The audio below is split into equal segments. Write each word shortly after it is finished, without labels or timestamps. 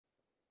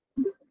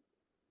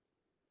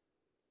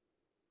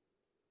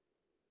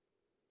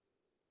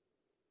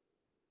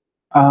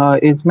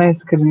Is my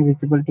screen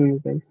visible to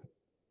you guys?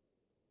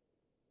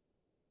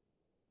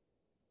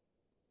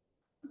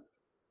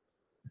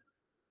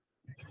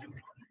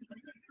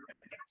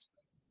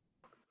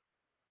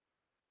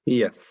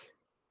 Yes.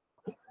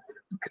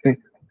 Great.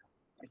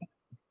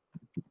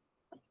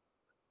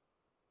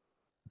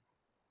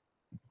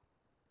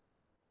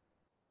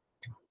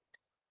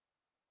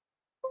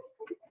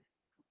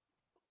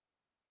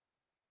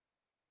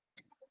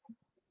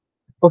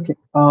 Okay.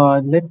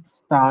 Let's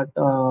start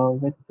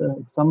with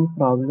some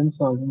problem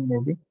solving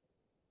maybe.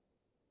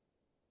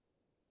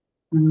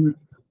 Mm,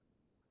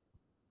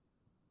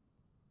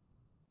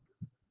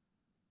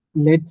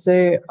 let's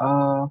say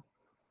uh,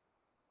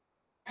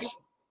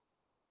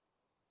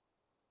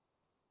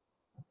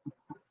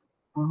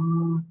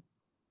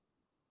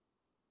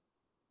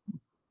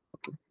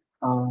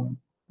 uh,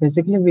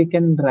 basically we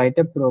can write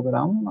a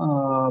program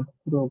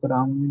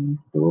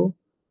to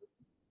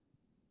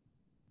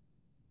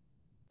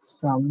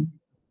sum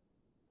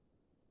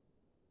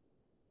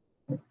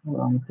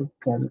program to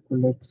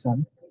calculate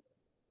sum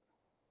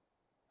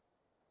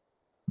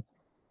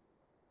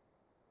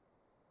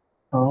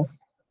of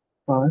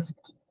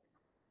first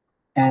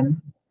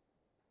n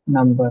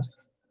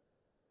numbers.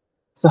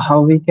 So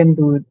how we can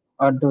do it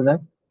or do that?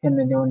 Can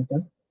anyone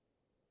tell?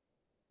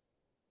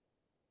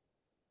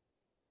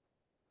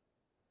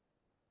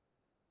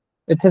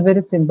 It's a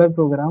very simple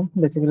program.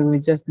 Basically, we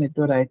just need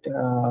to write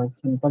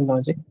simple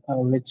logic,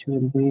 which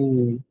will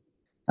be,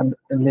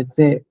 let's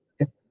say,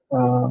 if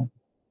uh,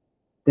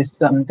 this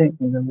something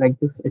like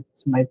this,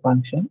 it's my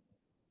function,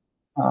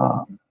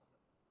 uh,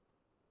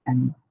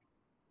 and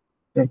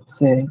let's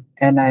say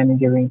n I am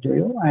giving to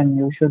you, and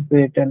you should be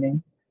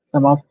returning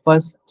sum of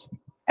first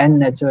n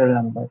natural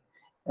number.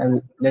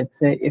 Let's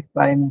say if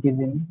I am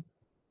giving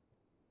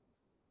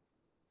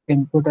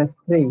input as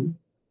 3,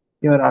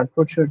 your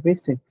output should be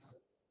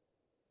 6.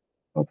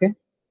 Okay.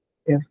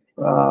 If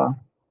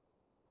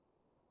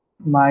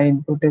my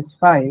input is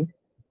 5,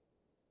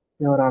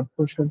 your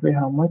output should be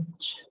how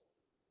much?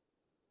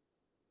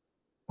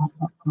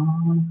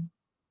 Uh,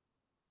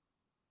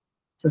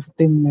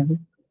 15 maybe.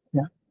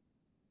 Yeah.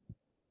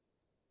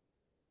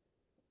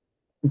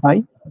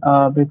 Why?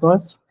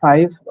 Because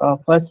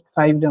first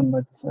five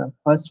numbers,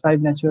 first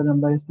five natural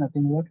number is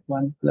nothing but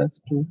 1 plus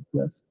 2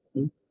 plus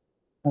 3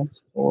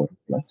 plus 4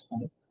 plus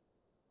 5.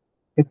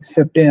 It's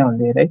 15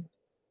 only, right?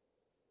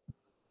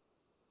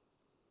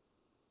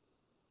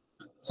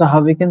 So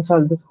how we can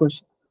solve this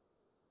question?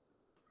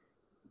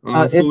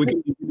 So Is we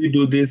can easily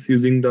do this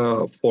using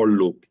the for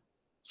loop.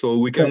 So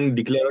we correct. can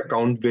declare a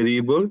count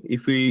variable.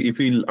 If we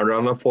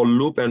run a for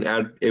loop and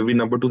add every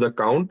number to the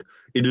count,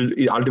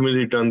 it ultimately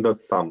return the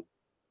sum.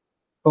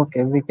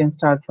 Okay, we can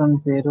start from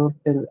 0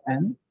 till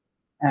n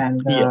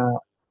and Yes,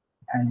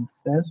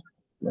 answer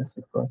plus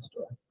equals to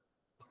n.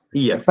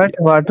 yes, But yes.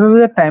 what will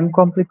be the time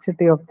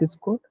complexity of this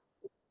code?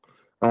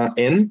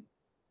 N.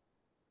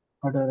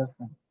 Order of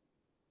n.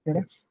 Correct.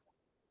 Yes,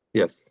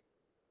 yes.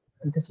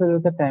 This will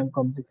be the time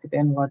complexity.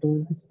 And what will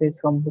be the space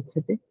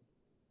complexity?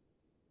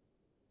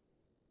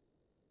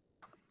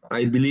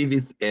 I believe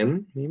it's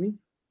N maybe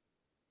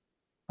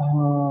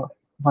Uh,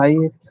 why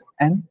it's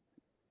n?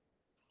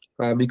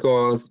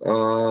 because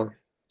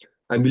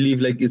I believe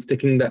like it's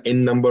taking the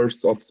n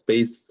numbers of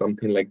space,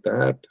 something like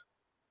that.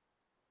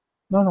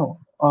 No,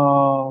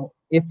 no.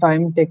 If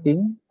I'm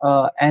taking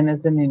n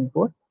as an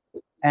input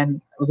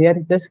and we are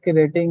just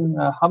creating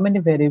how many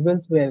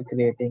variables we are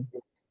creating,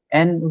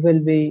 n will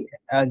be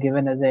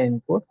given as an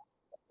input.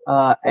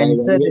 One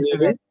Answer is a variable.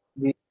 variable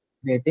we are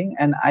creating,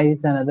 and I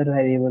is another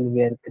variable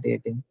we are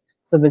creating.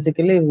 So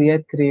basically, we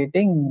are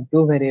creating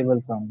two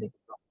variables only.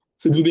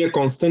 So it will be a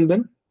constant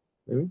then.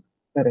 Maybe?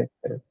 Correct,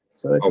 correct.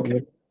 So it will Okay.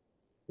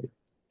 be.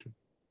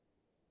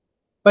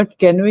 But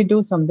can we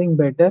do something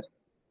better?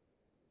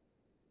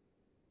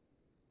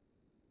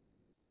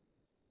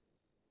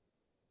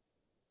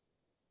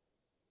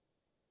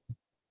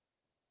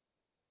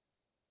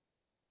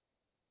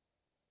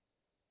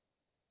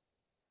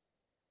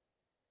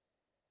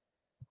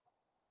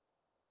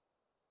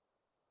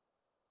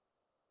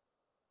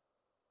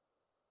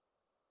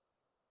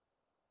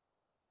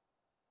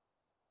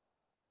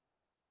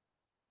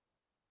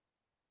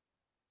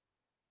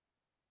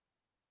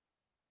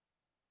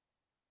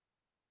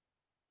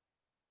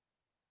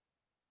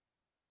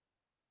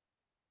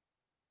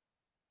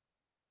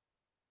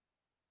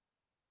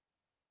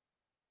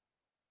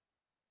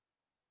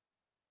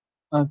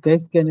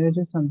 Guys, can we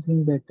do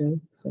something better?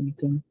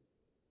 Something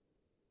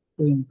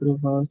to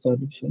improve our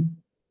solution?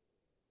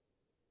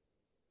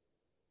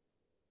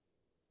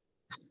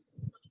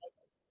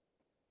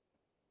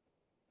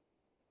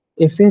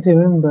 If we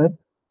remember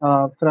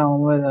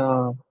from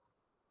our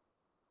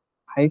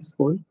high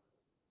school,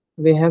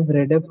 we have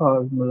read a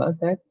formula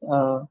that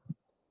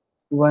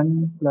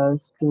 1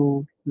 plus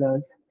 2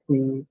 plus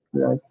 3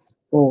 plus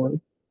 4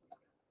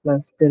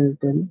 plus till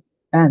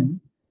n.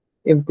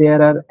 If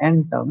there are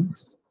n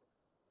terms,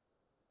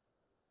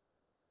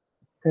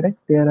 correct?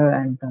 There are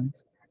n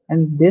terms.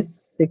 And this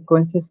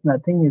sequence is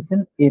nothing is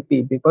in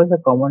AP because the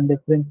common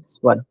difference is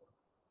 1.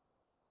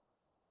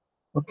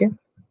 Okay,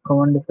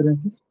 common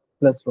difference is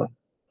plus 1,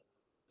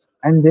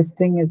 and this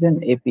thing is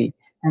an AP,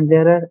 and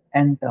there are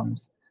n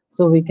terms,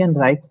 so we can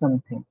write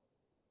something,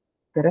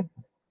 correct?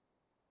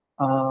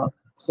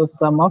 So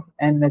sum of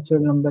n natural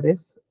number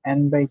is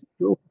n by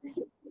 2,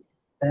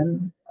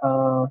 then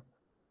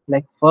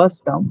like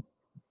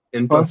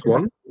N plus first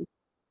term, 1.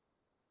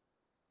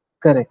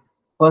 correct,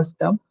 first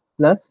term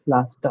plus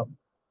last term.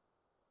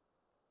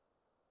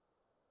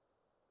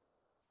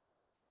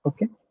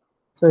 Okay,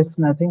 so it's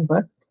nothing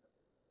but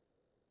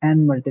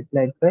n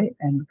multiplied by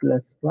n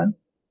plus 1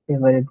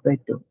 divided by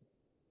 2,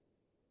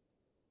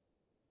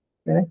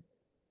 correct?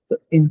 So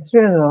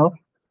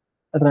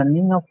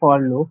running a for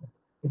loop,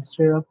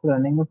 instead of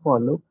running a for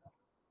loop,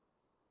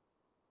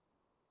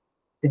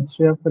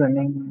 instead of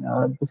running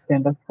this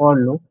kind of for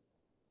loop,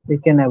 we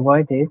can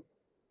avoid it,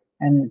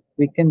 and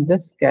we can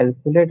just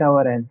calculate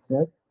our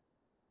answer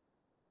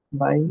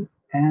by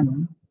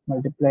n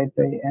multiplied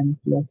by n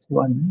plus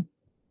 1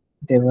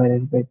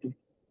 divided by 2.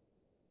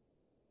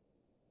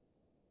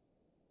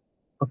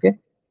 Okay,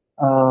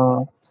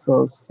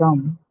 so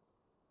sum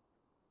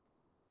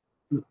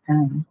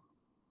n,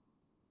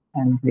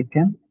 and we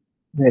can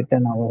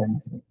return our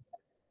answer.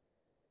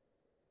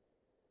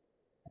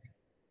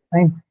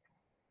 Fine.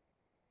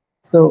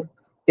 So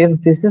if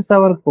this is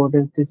our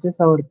code,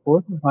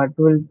 what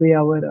will be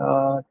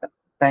our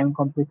time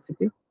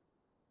complexity?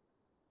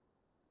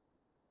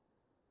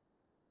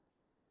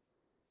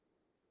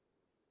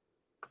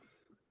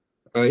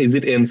 Is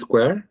it n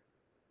square?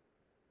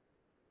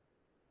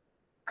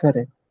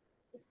 Correct.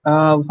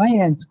 Why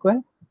n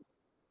square?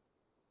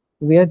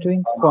 We are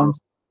doing Uh,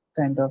 constant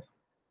kind of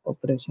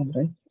operation,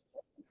 right?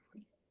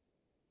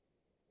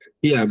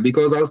 yeah,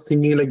 because I was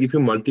thinking like if you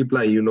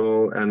multiply,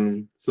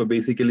 and so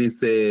basically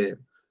say,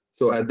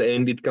 so at the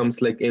end it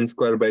comes like n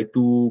square by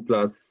 2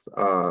 plus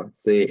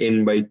say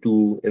n by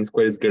 2, n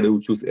square is greater, to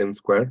choose n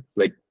square. It's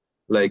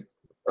like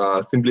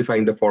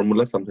simplifying the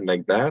formula, something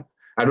like that.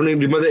 I don't even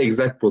remember the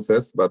exact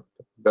process, but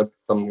that's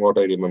somewhat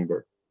I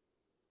remember.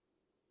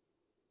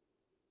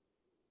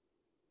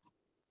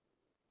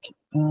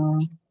 Uh,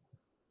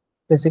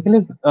 Basically,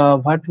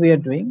 what we are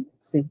doing,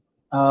 see,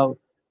 uh,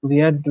 we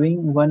are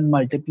doing one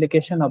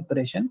multiplication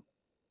operation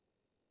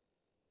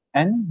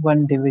and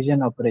one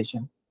division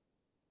operation,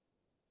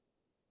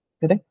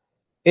 correct?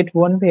 It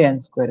won't be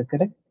n square,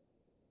 correct?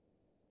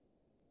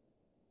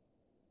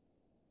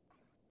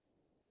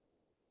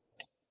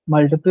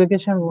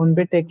 Multiplication won't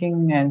be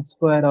taking n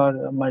square,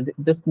 or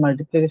just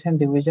multiplication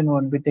division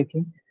won't be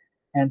taking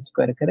n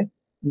square, correct?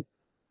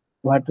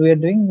 What we are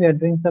doing, we are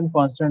doing some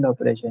constant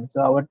operation.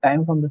 So our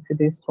time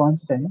complexity is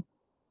constant,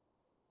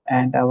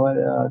 and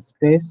our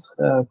space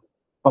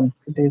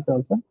complexity is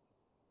also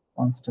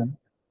constant.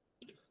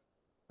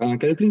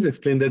 Can you please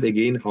explain that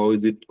again? How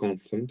is it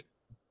constant?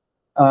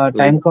 Like,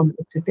 Time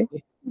complexity.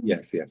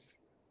 yes, yes.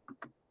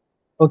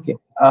 Okay,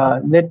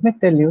 let me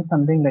tell you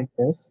something like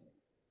this.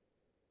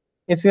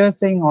 If you are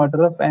saying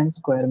order of n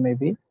square,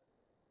 maybe,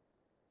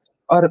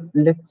 or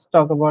let's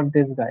talk about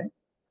this guy.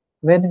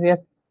 When we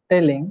are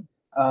telling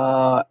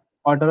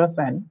order of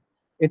n,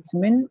 it's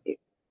mean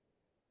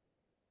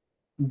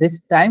this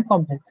time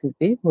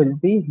complexity will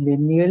be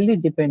linearly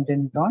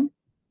dependent on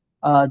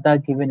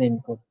the given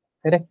input,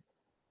 correct?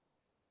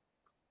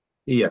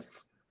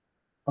 Yes.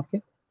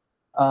 Okay.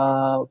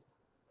 Uh,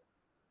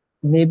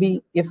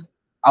 Maybe if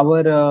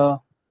our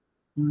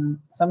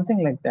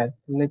something like that,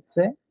 let's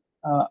say,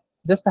 uh,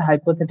 just a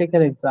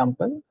hypothetical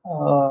example,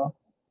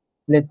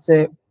 let's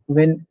say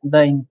when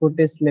the input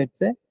is, let's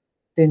say,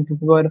 10 to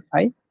the power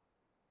 5,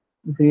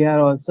 we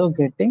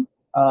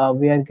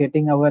are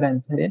getting our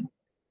answer in,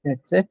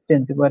 let's say,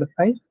 10 to the power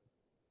 5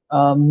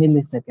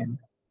 millisecond,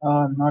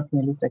 not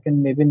millisecond,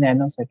 maybe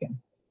nanosecond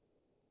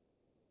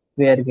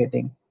we are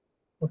getting.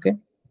 Okay,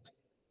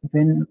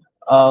 when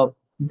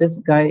this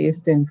guy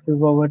is 10 to the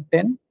power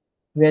 10,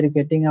 we are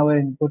getting our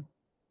input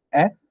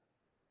at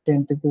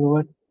 10 to the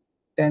power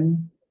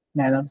 10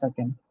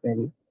 nanosecond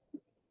value.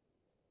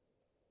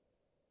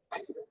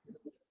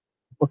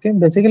 Okay,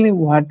 basically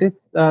what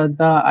is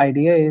the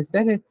idea is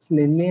that it's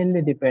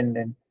linearly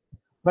dependent.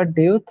 But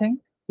do you think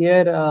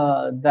here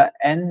the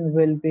n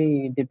will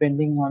be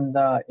depending on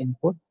the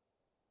input?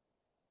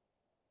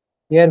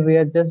 Here we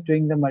are just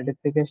doing the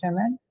multiplication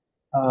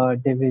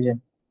and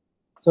division.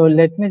 So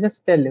let me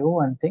just tell you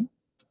one thing.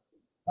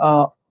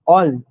 Uh,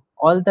 all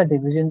the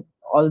division,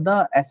 all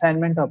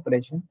assignment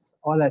operations,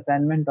 all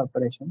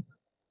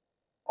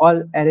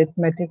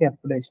arithmetic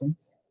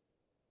operations,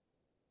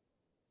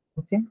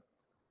 okay,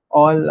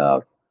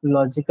 all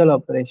logical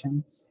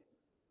operations,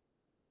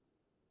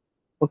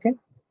 okay,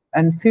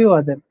 and few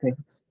other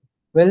things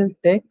will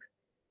take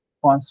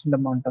constant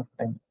amount of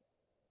time.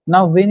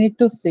 Now we need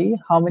to see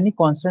how many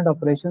constant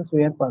operations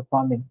we are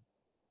performing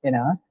in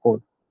our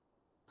code.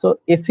 So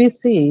if we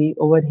see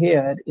over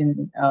here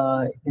in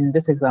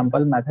this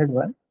example method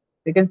 1,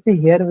 we can see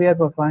here we are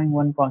performing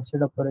one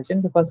constant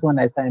operation because one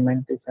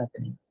assignment is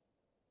happening.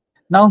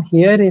 Now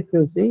here if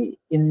you see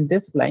in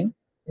this line,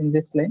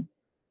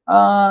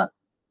 uh,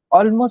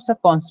 almost a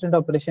constant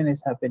operation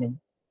is happening.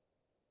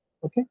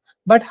 Okay,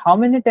 but how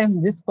many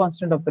times this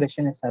constant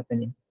operation is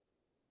happening?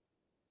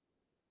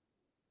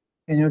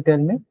 Can you tell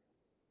me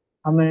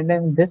how many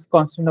times this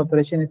constant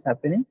operation is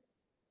happening?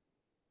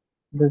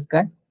 This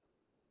guy.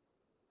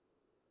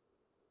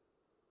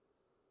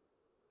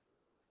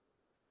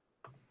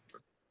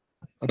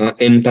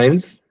 N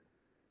times,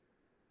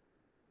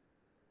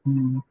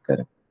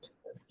 Correct.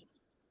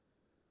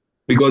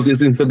 because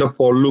it's inside the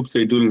for loop, so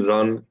it will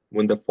run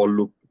when the for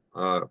loop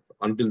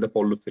until the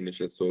for loop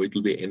finishes. So it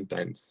will be n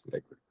times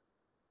like that.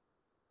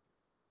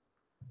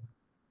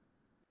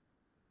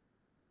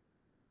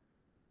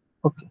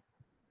 Okay.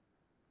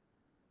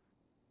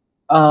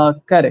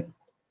 Correct.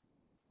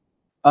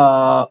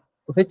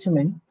 Which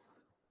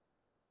means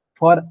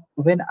for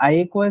when I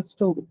equals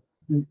to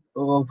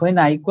when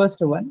I equals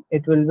to 1,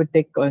 it will be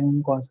take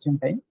on constant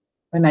time.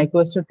 When I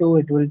equals to 2,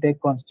 it will take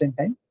constant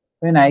time.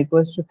 When I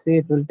equals to 3,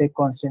 it will take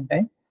constant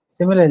time.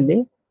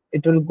 Similarly,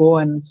 it will go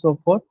and so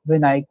forth.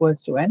 When I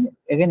equals to n,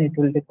 again it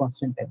will take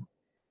constant time.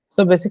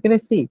 So basically,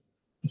 see,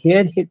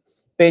 here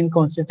it's been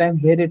constant time,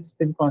 here it's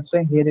been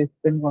constant, here it's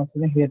been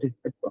constant, here it's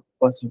been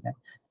constant time.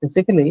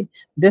 Basically,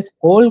 this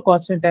whole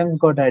constant times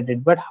got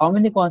added. But how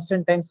many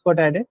constant times got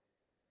added?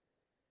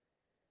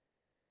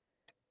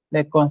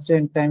 Like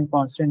constant time,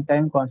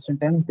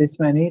 this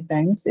many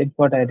times it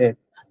got added.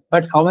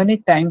 But how many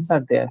times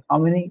are there? How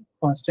many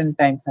constant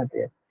times are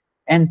there?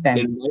 N N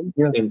times. times,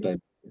 Yeah, n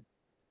times.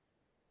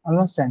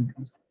 almost n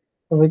times.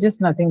 So which is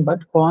nothing but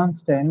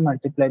constant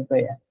multiplied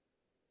by n.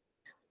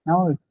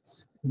 Now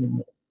it's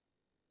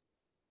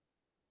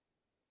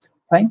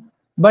fine.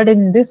 But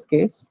in this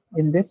case,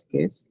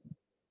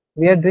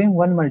 we are doing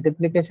one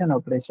multiplication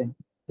operation.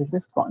 This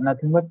is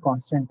nothing but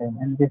constant time,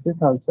 and this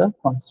is also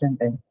constant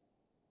time.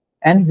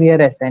 And we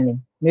are assigning.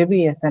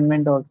 Maybe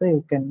assignment also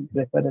you can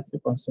refer as a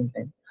constant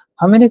time.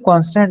 How many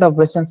constant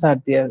operations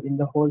are there in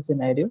the whole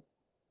scenario?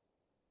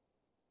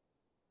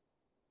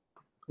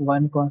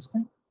 One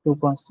constant, two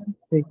constant,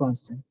 three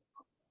constant.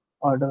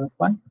 Order of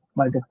one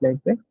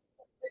multiplied by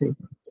three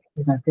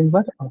is nothing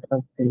but order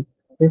of three.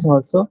 This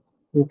also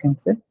you can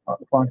say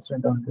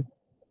constant only.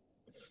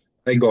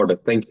 I got it.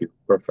 Thank you.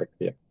 Perfect.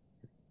 Yeah.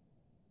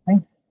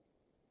 Fine.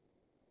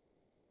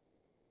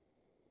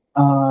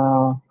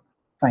 Uh,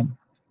 Fine.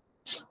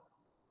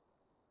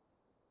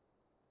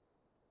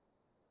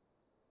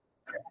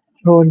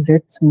 So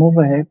let's move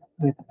ahead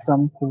with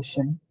some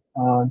question.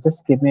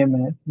 Just give me a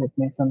minute. Let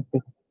me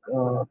pick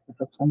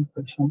up some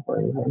question for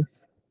you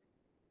guys.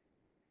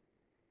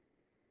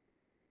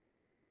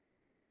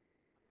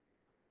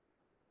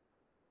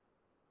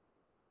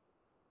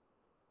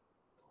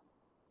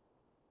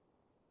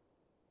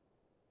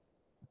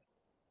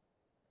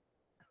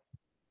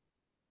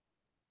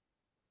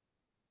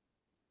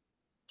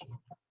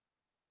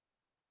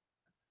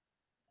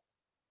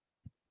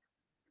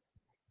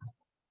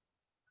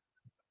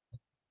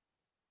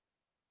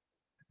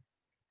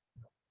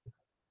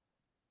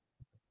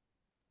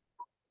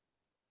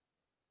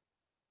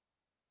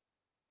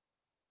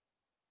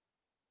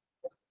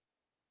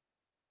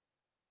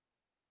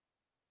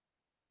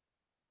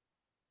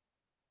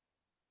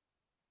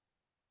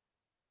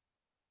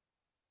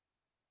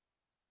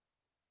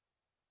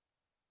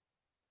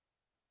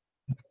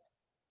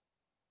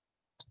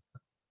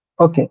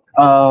 Okay.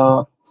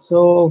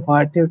 So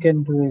what you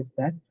can do is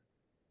that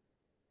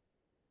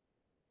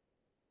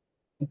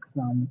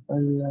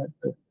example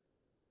to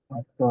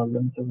a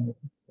problem to make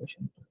a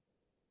question.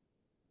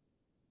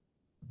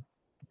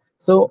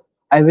 So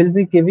I will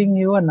be giving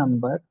you a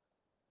number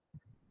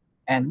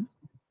n,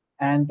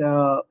 and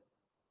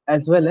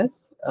as well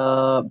as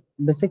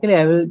basically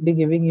I will be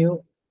giving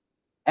you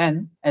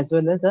n as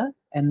well as a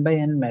n by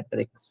n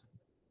matrix.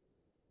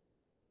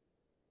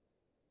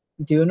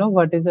 Do you know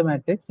what is a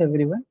matrix,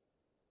 everyone?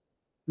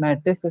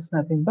 Matrix is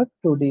nothing but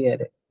 2D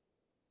array.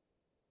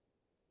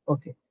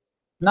 Okay.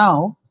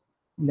 Now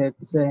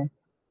let's uh,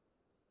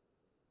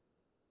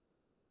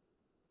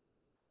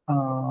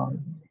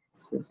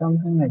 say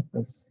something like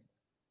this.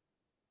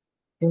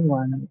 Okay,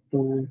 1,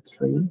 2,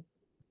 3,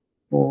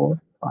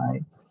 4,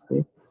 5,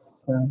 6,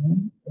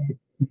 7, 8.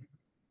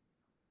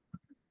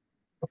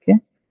 Okay.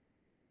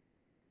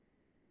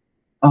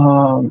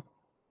 Um,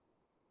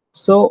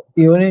 so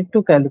you need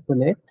to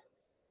calculate.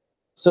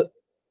 So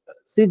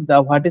see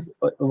the what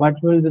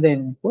will be the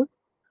input.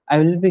 I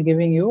will be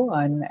giving you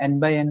an n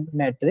by n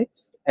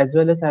matrix, as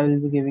well as I will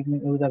be giving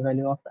you the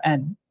value of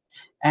n,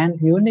 and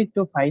you need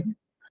to find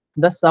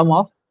the sum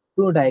of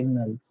two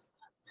diagonals.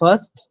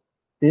 First,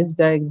 this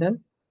diagonal,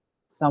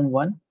 sum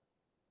 1,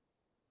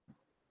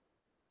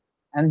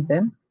 and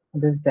then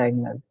this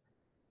diagonal,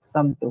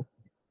 sum 2.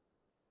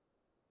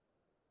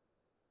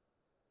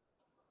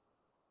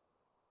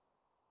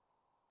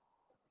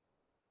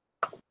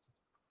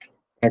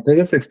 Can I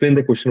just explain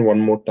the question one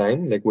more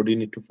time? Like, what do you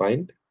need to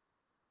find?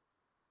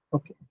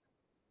 Okay.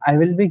 I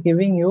will be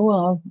giving you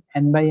a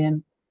n by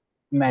n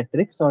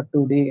matrix or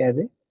 2D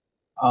array,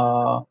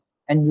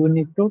 and you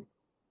need to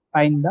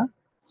find the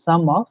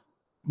sum of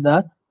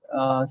the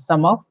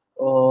sum of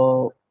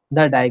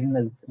the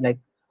diagonals. Like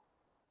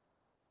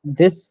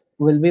This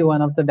will be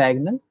one of the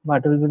diagonal.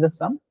 What will be the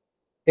sum?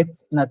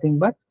 It's nothing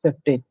but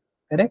 15.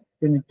 Correct?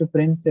 You need to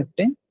print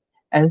 15,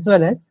 as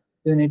well as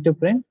you need to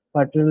print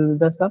what will be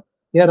the sum.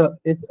 Here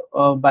is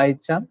by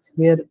chance,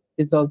 here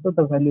is also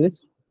the value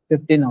is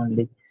 15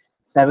 only.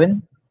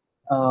 7,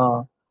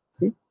 uh,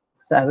 see,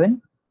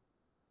 7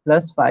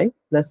 plus 5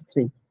 plus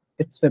 3,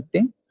 it's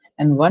 15,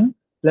 and 1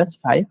 plus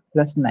 5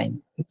 plus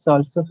 9, it's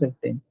also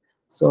 15.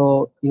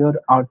 So your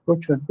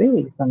output should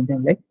be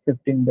something like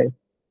 15 by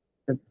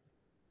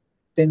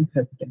 15,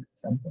 15,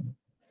 something.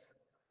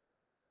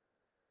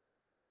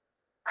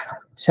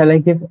 Shall I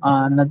give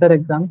another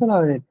example,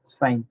 or it's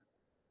fine?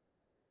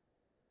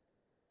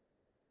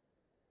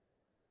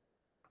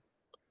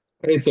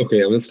 It's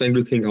okay. I'm just trying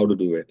to think how to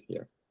do it.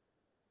 Yeah.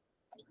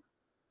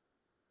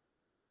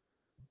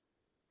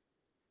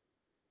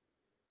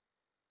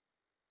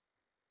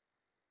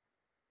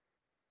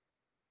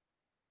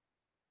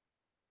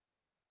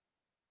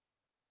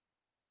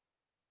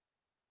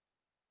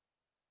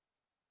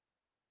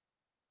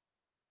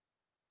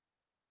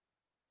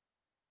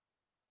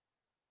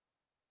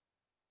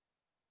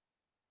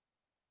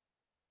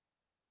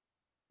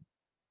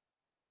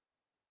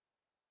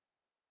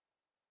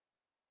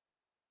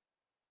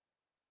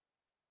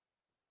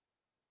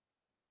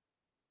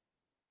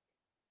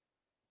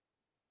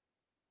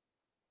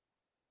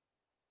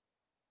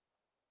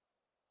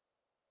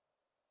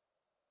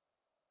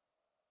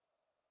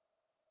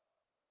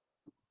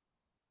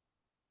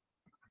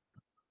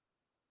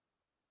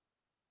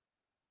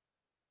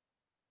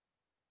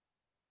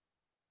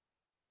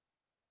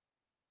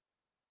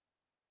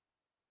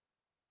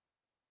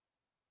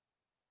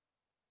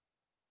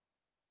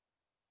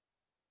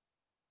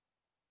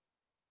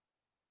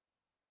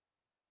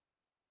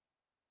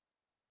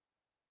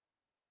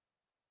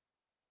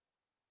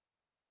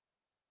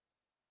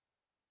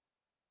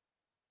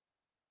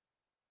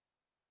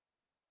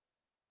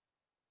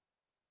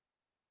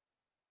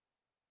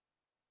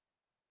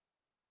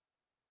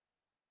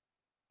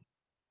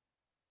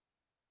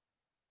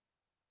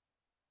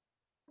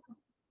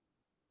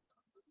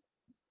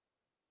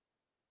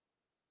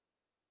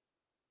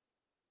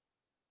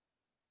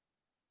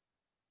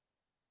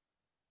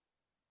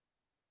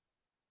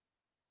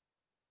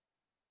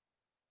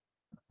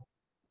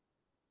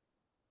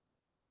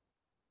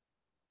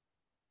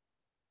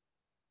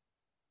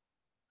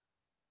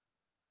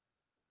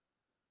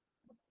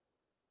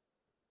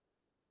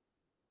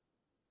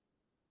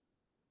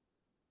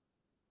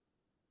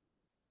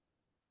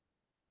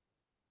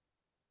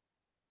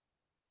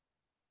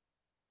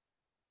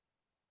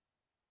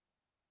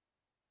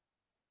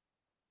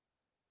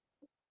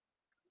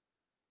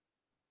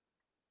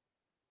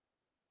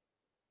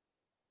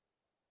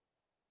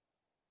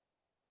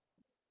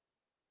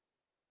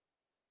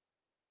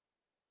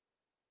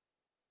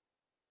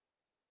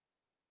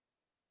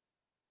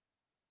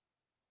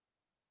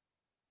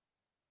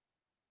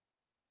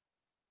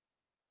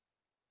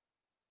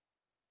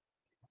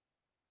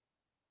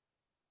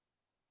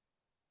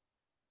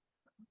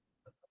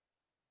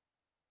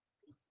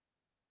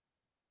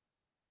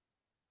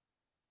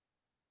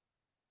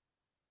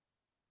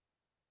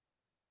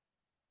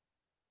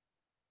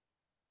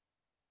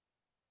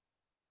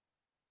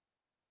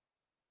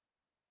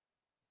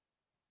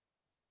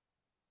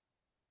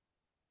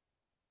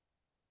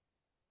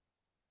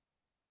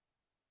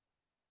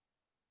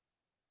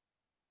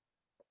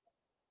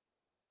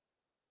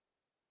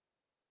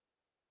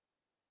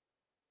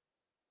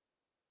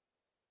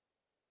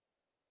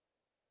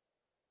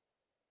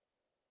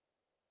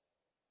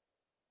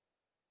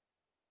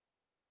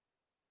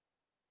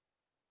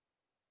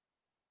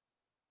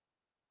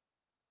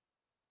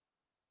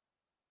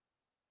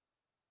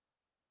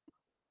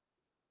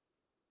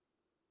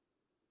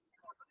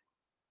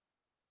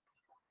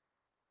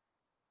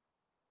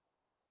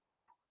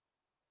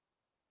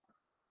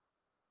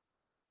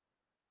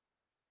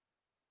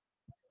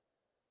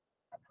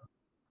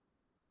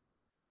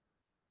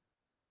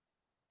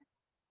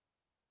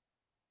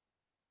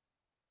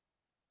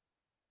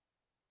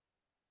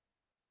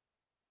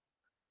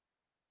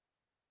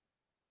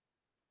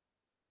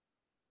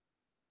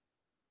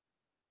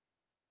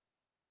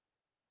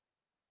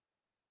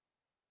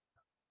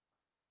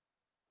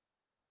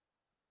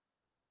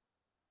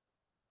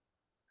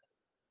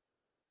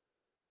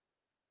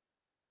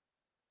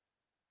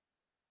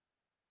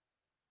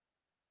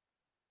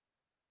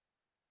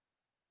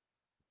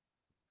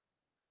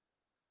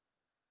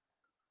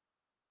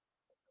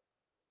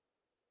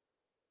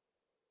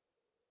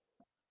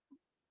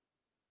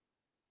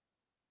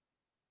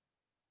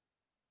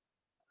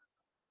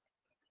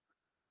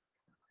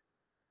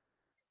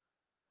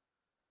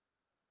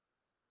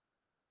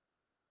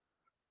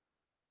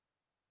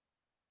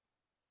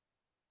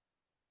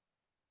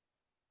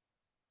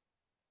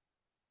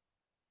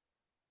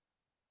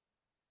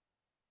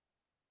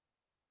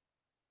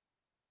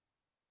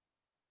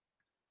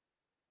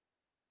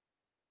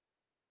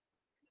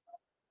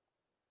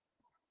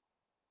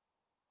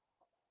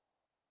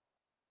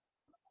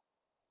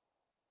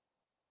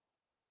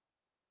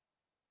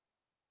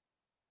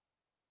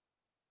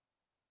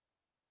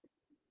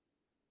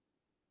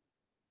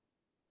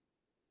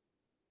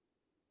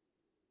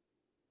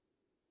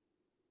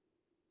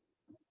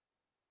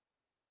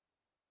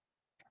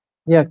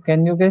 Yeah,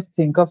 can you guys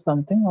think of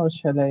something or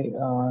shall I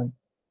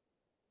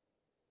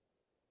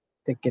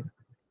take it?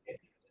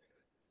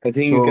 I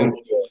think you can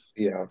So share.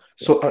 Yeah.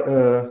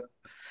 so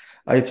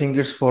I think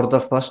it's for the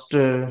first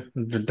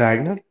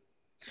diagonal.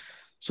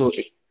 So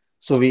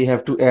so we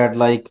have to add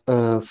like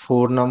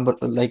four number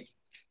like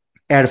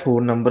add four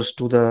numbers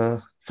to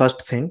the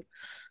first thing,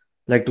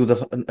 like to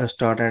the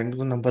start adding to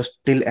the numbers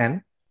till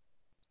n.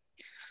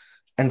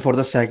 And for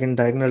the second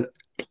diagonal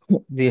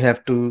we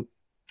have to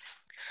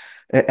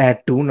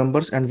add two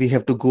numbers, and we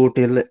have to go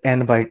till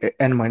n by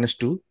n minus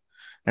 2.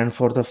 And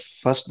for the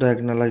first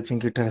diagonal, I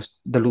think it has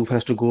the loop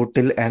has to go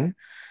till n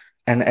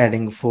and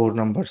adding four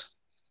numbers,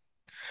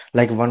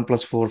 like 1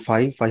 plus 4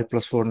 5, 5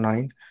 plus 4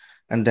 9,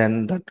 and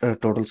then the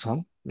total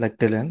sum like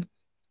till n.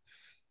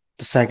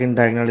 The second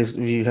diagonal is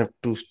we have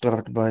to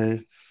start by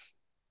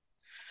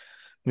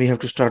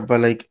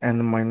like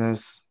n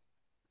minus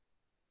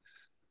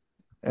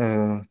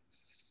uh,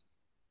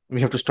 we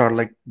have to start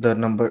like the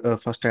number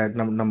first add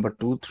number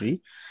 2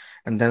 3,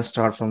 and then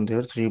start from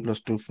there. 3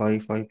 plus 2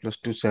 5, 5 plus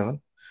 2 7,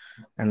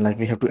 and like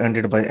we have to end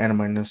it by n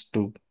minus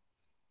 2,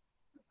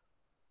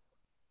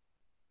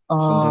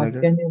 something like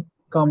that. Can you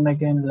come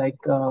again?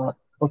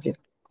 Okay.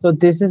 So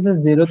this is a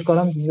zeroth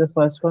column. This is the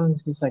first column. This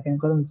is the second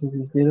column. This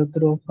is the zeroth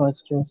row,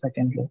 first row,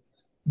 second row.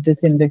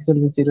 This index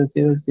will be 0,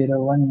 0,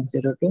 0, 1,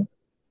 0, 2,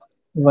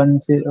 1,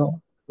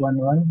 0, 1,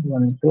 1,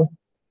 1, 2,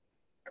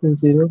 2,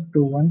 0,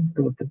 2, 1,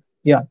 2, 2.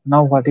 Yeah.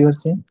 Now what you are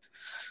saying?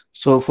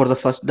 So for the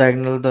first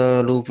diagonal,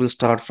 the loop will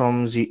start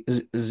from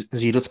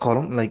zeroth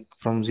column, like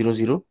from 0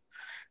 0,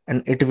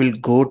 and it will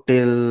go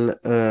till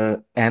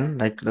n,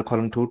 like the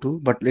column 2 2,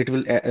 but it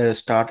will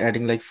start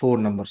adding like four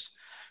numbers,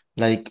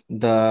 like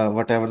the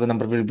whatever the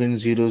number will be in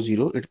 0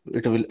 0,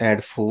 it will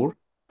add 4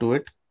 to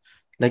it.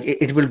 Like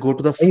it will go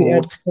to the I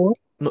add fourth, 4.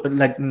 no,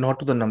 like not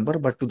to the number,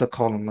 but to the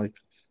column, like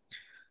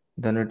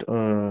then it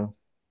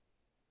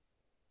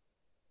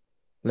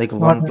like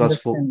Not 1 plus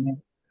 4,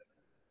 understanding.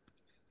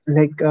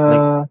 Like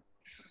like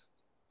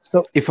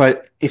so. if you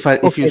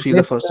Okay. see the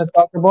Let's first.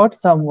 talk about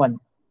someone.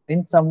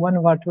 In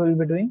someone, what we'll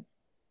be doing?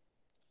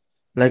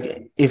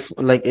 Like if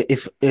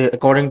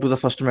according to the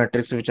first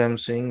matrix which I'm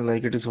saying,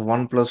 like it is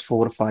 1 plus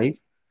 4 5,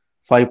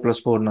 5 plus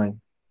 4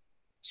 9.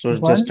 So it's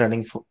just One,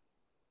 adding 4,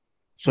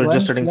 so it's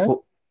just one adding plus.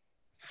 4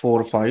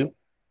 4 5,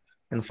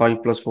 and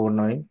 5 plus 4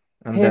 9,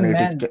 and Hey then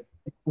it is man,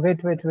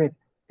 wait, wait, wait.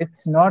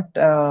 It's not.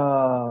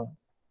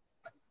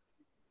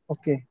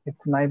 Okay,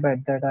 it's my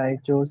bad that I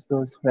chose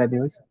those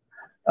values.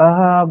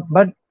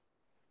 But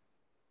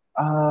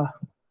uh,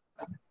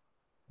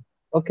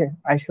 okay,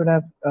 I should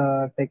have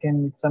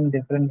taken some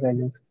different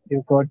values.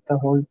 You got the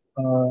whole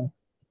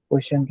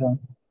question wrong.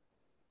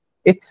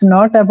 It's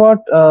not about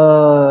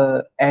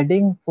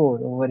adding 4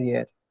 over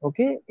here.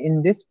 Okay,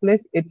 in this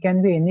place, it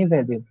can be any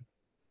value.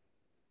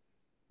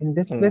 In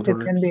this place, what it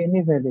will can it, be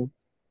any value.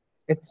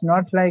 It's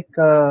not like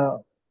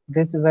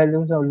these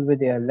values will be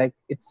there. Like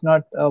it's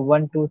not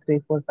 1, 2, 3,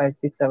 4, 5,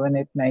 6, 7,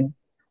 8, 9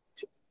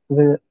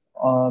 will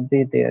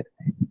be there.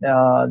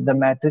 The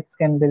matrix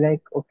can be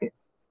like, okay,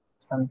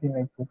 something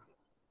like this: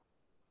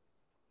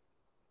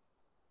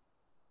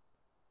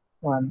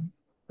 1,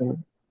 2,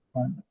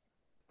 1,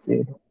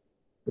 0,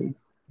 3,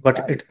 but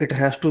 5. it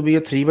has to be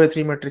a 3 by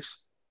 3 matrix.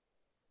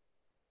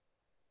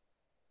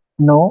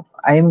 No,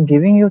 I am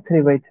giving you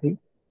 3 by 3.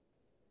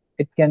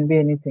 It can be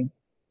anything,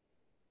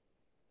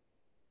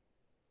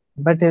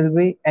 but it will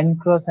be n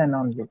cross n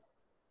only.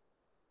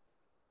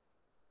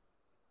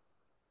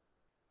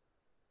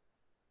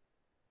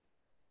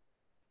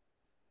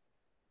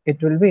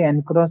 It will be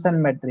n cross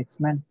n matrix,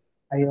 man.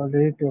 I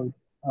already told.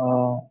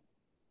 Uh,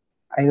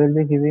 I will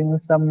be giving you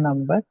some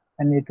number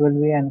and it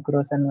will be n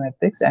cross n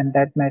matrix, and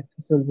that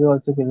matrix will be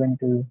also given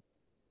to you.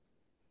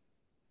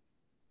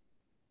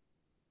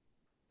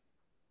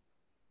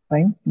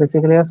 Fine.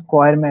 Basically a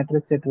square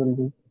matrix it will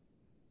be.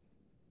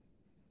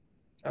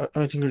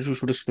 I think you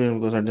should explain,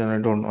 because I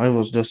don't know. I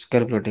was just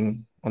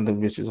calculating on the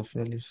basis of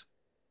values.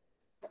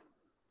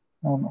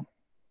 No,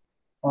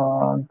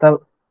 no. The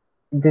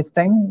this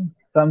time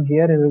from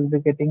here it will be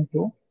getting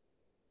 2.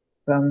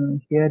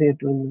 From here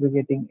it will be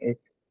getting 8.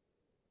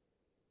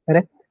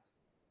 Correct?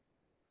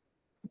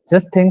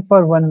 Just think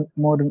for 2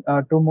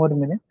 more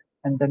minutes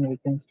and then we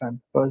can start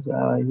because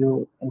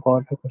you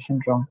got the question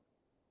wrong.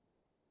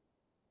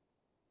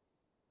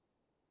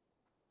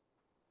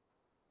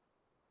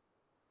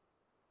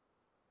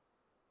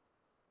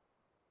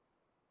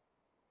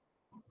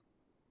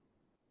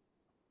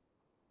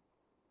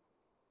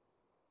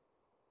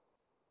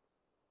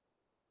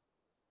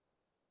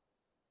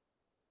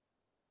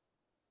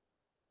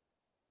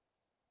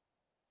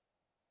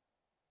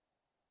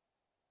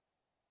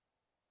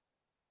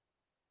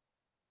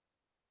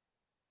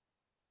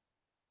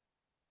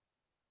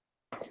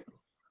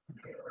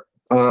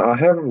 I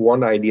have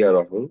one idea,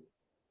 Rahul.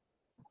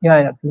 Yeah,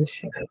 yeah, please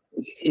share.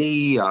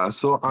 Yeah,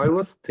 so I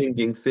was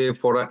thinking, say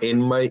for a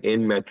n by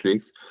n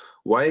matrix,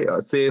 why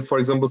say for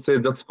example,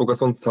 say just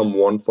focus on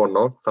someone for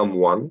now,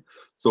 someone.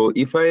 So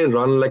if I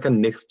run like a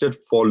nested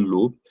for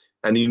loop,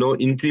 and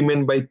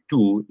increment by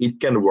 2, it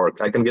can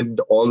work. I can get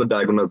all the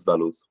diagonal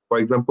values. For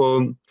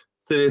example,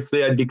 say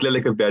I declare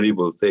like a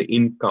variable, say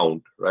in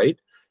count, right?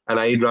 And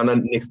I run a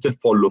nested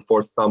for loop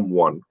for some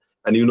one.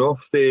 And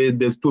say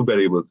there's two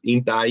variables,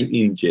 int I,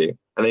 int j,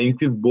 and I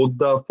increase both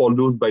the for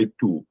loops by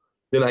 2,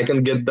 then I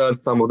can get the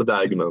sum of the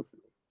diagonals.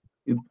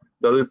 it,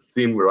 does it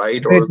seem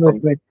right Wait, or wait,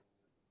 something? wait.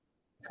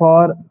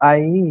 For I,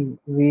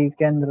 we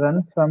can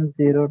run from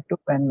 0 to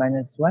n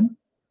minus 1,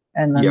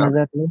 and Yeah,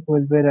 another loop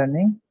will be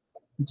running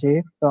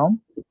j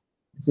from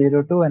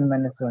 0 to n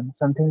minus 1.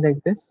 Something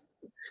like this.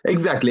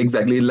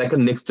 exactly, like a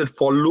nested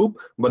for loop,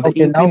 but the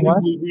Okay, now increment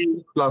what? will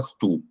be plus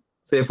 2.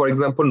 Say for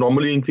example,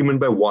 normally increment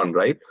by 1,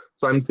 right?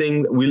 So I'm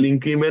saying we'll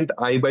increment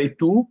I by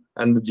 2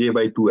 and j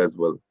by 2 as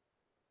well.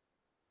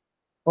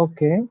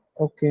 Okay,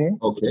 okay.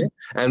 Okay.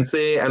 And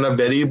say and a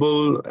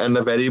variable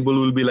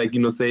will be like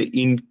say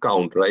in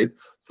count, right?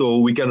 So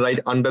we can write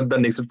under the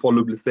nested for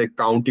loop, let's say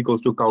count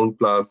equals to count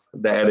plus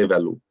the array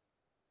value.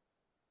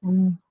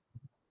 Mm,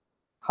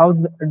 how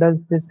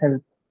does this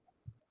help?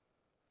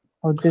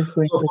 How this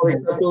going So to for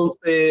help? example,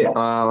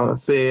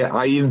 say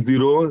I is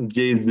 0,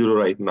 j is 0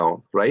 right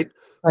now, right?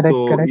 Correct,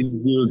 So correct. it's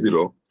 0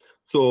 0.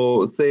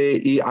 So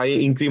say I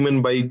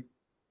increment by,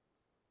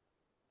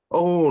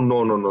 oh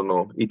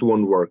no, it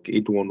won't work.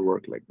 It won't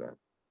work like that.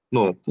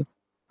 No, Okay.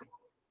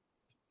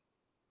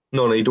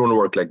 no, it won't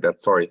work like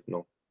that. Sorry,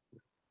 no,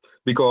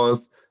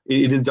 because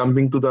it is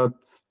jumping to the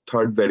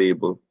third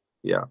variable.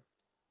 Yeah,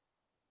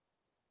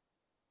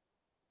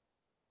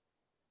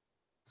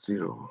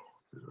 0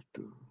 0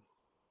 2.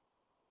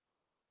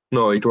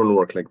 No, it won't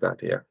work like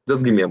that. Yeah,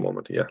 just give me a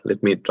moment. Yeah,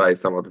 let me try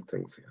some other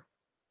things here.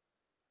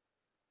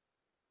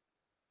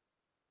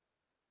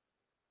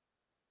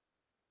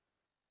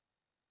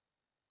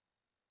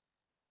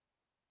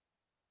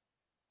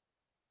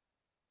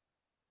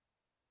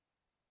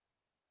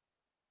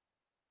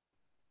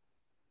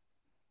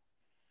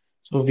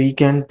 So we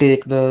can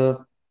take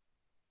the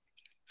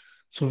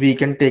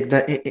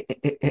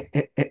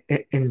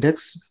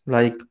index,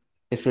 like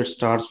if it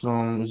starts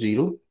from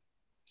 0,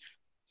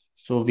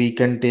 so we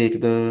can take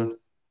the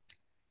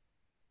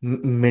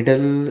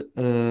middle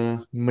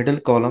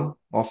column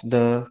of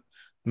the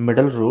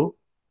middle row,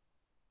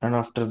 and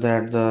after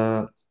that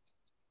the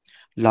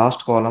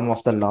last column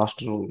of the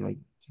last row, like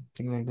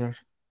something like that.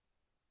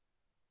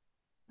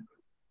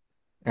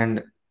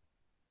 And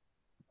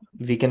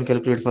we can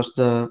calculate first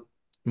the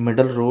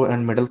middle row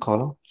and middle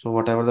column. So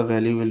whatever the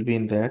value will be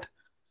in that,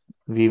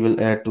 we will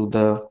add to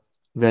the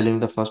value in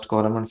the first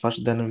column and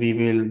first, then we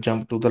will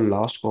jump to the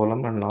last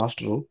column and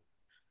last row,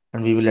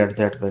 and we will add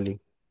that value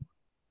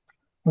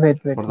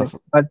Wait, wait, for the wait.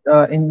 But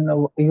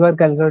you are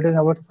calculating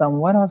about sum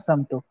one or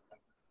sum two?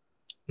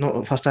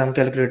 no, first I'm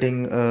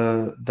calculating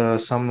the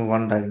sum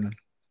one diagonal.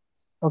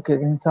 Okay,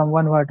 in sum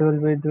one, what will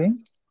be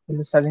doing? Will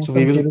be starting So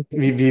from zero we,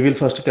 zero. we will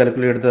first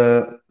calculate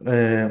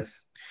the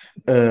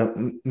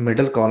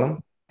middle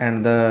column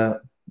and the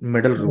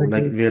middle row,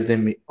 like Middle. where they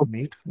Okay,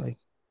 meet, like,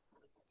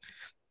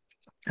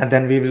 and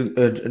then we will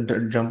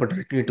jump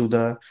directly to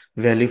the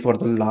value for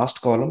the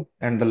last column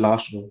and the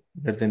last row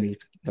where they meet,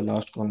 the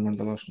last column and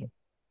the last row,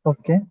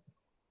 okay.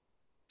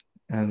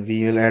 and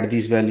we will add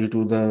these value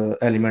to the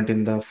element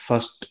in the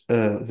first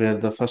where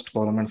the first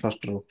column and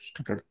first row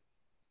started.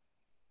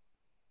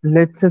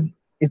 Let's say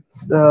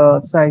its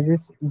size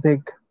is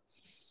big.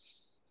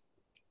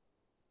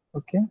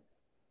 Okay.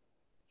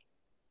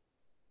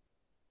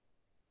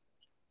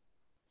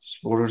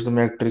 So it's the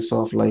matrix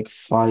of like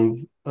five,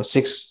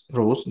 six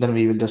rows. Then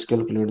we will just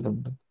calculate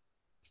them.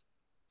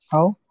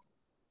 How?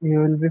 You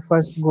will be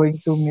first going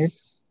to mid,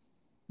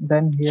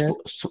 then here.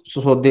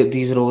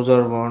 These rows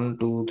are one,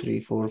 two, three,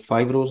 four,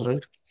 five rows,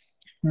 right?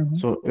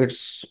 Mhm. So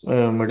its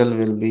middle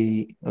will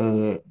be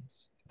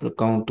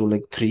count to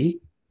like three.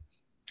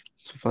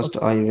 So first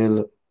Okay, I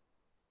will.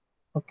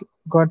 okay.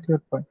 Got your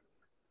point.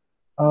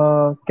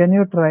 Can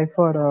you try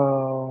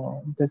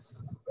for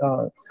this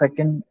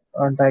second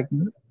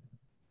diagonal?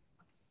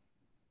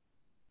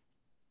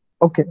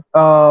 Okay.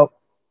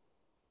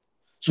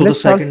 So the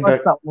Let's solve second for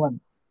that someone.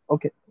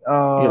 Okay.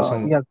 yeah,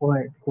 some. Yeah. Go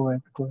ahead. Go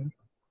ahead. Go ahead.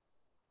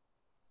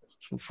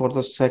 So for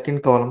the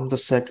second column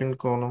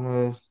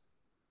is,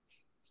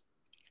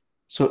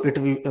 so it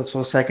will,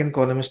 so second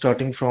column is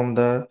starting from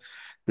the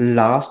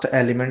last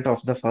element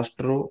of the first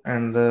row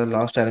and the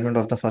last element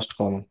of the first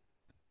column,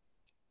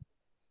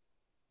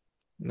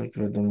 like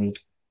where they meet.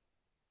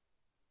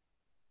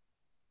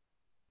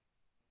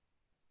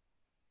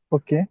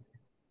 Okay.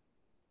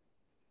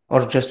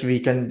 Or just we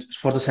can,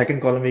 for the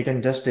second column we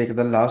can just take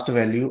the last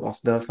value of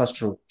the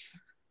first row.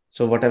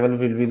 So whatever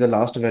will be the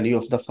last value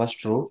of the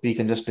first row, we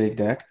can just take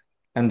that,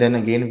 and then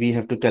again we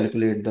have to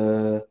calculate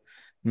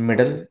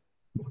middle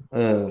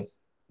uh,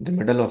 the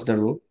middle of the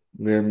row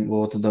where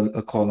both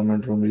the column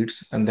and row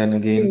meets, and then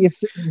again. If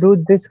we do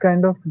this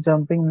kind of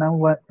jumping now,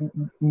 what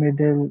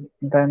middle,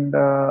 then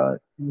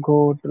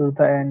go to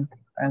the end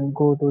and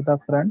go to the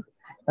front,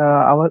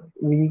 our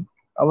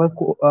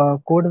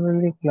code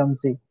will be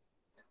clumsy.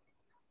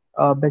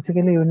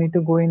 Basically, you need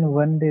to go in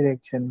one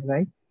direction,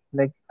 right?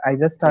 Like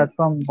either uh, start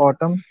from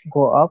bottom,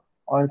 go up,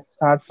 or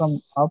start from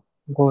up,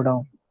 go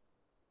down.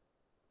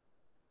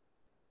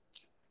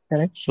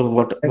 Correct? So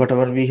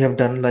whatever we have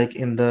done like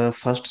in the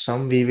first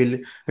sum, we will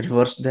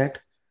reverse that.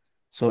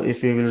 So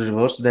if we will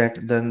reverse that,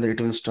 then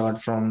it will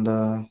start from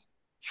the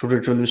should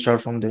it will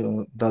start from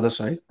the other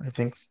side, I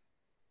think,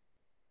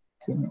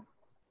 Okay.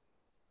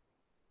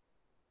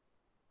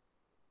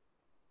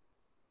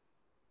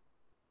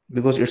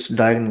 because it's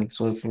diagonal.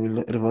 So if we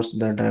will reverse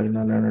the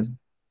diagonal and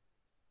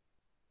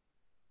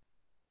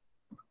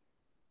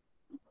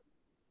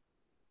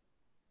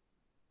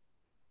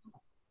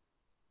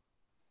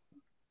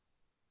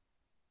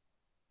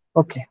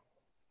Okay.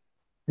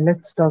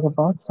 Let's talk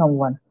about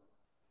someone.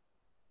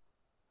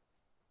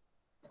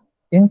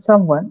 In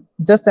someone,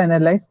 just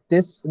analyze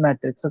this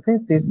matrix. Okay,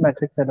 this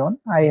matrix alone.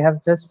 I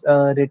have just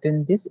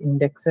written these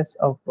indexes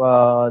of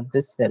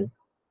this cell.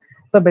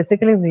 So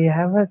basically, we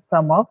have a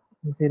sum of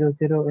 0,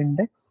 0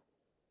 index,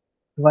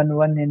 1,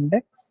 1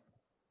 index,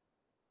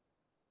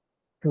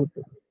 2,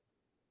 2.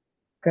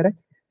 Correct?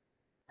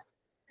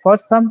 For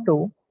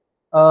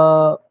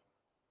uh,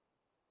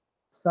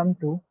 sum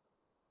 2,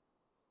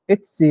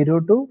 it's 0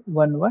 to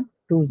 1, 1,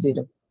 2,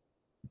 0.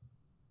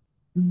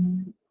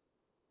 Mm,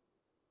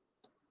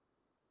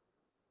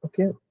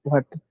 okay,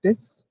 what it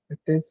is? It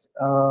is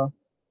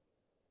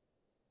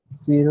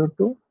 0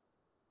 to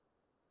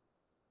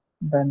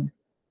then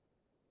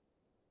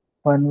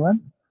 1,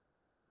 1,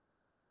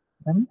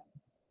 then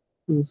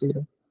 2,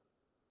 0.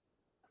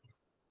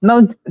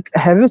 Now,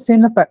 have you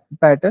seen a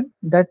pattern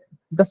that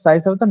the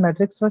size of the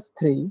matrix was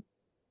 3?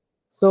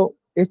 So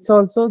it's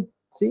also,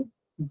 see,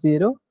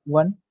 0,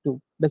 1,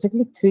 2.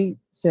 Basically, 3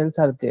 cells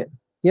are there.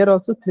 Here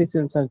also 3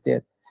 cells are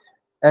there.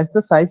 As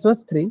the size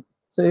was 3,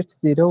 so it's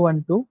 0,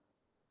 1, 2.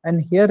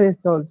 And here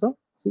is also,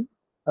 see,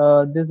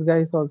 this guy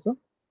is also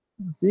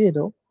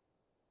 0,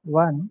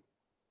 1,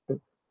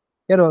 2.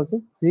 Here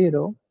also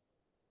 0,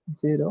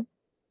 0,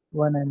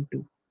 1, and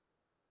 2.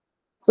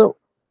 So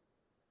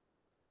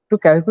to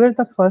calculate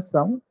the first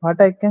sum, what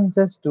I can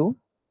just do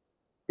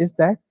is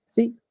that,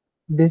 see,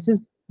 this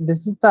is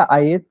the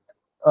ith,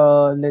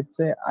 let's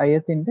say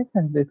ith index,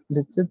 and this,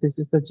 let's say this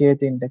is the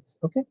jth index.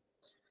 Okay,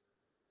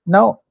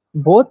 now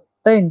both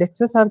the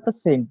indexes are the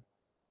same.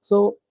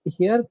 So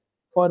here,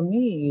 for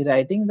me,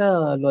 writing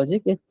the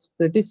logic, it's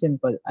pretty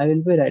simple. I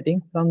will be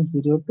writing from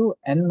 0 to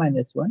n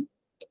minus 1,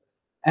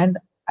 and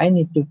I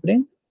need to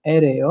print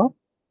array of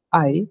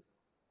I.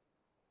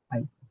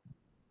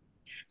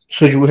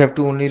 so you have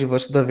to only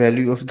reverse the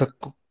value of the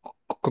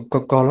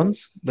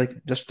columns, like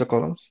just the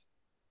columns.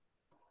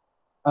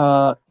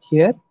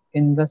 Here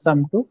in the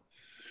sum 2,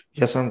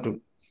 Yes, I'm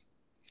too.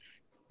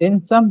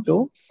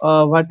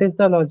 what is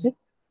the logic?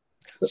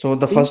 So So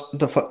the see,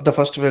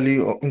 first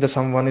value in the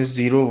sum one is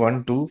 0,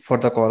 1, 2 for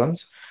the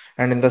columns,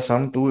 and in the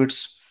sum two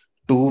it's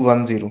 2,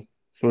 1, 0.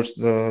 So it's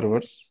the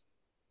reverse.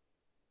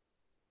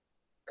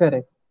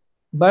 correct.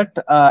 But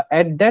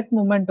at that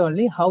moment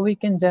only, how we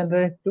can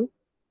generate 2?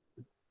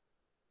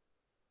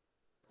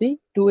 See,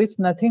 2 is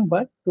nothing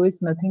but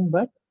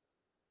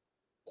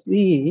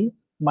 3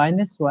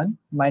 minus 1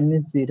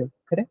 minus 0.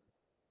 Correct?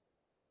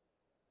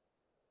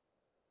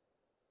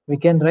 We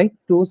can write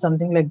 2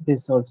 something like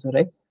this also,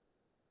 right?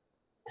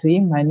 3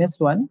 minus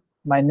 1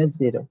 minus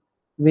 0.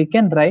 We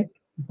can write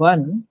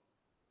 1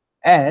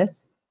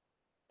 as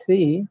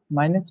 3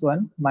 minus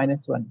 1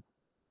 minus 1.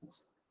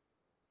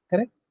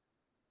 Correct?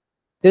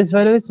 This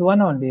value is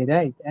 1 only,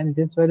 right? And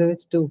this value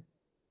is 2.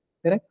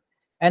 Correct?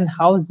 And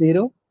how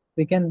 0?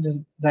 We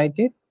can write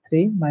it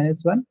 3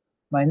 minus 1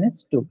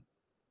 minus 2.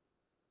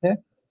 Okay?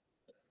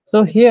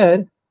 So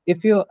here,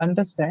 if you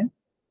understand,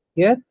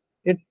 here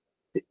it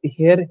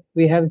here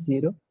we have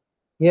 0,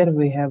 here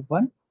we have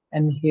 1,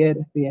 and here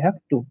we have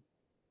 2.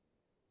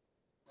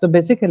 So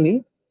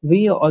basically,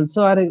 we are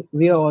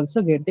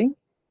also getting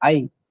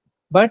I,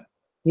 but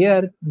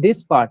here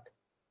this part,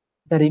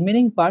 the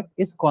remaining part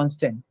is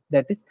constant,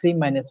 that is 3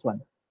 minus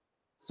 1.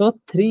 So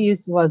 3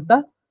 is was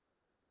the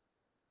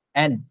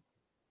n.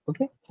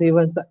 Okay, 3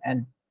 was the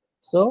n.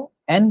 So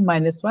n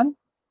minus 1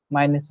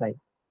 minus I.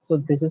 So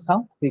this is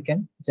how we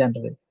can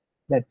generate.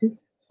 That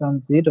is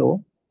from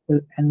 0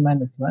 to n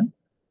minus 1,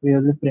 we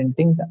will be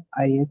printing the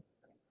ith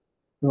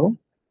row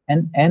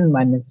and n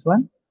minus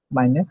 1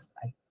 minus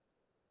I.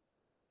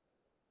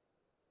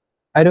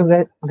 Are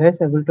you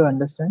guys able to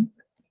understand?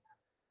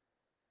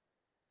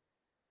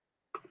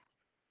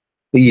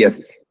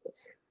 Yes.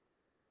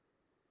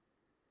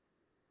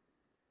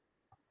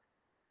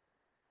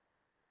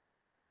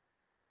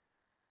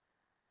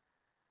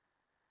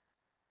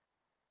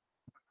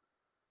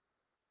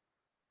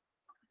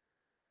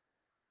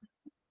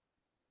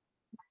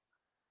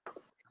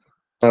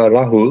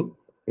 Rahul.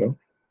 No?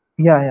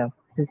 Yeah, yeah.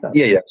 Please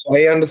Yeah, ask. yeah. So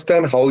I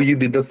understand how you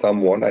did the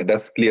sum one.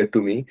 That's clear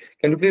to me.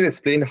 Can you please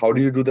explain how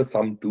do you do the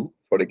sum two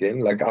for the game?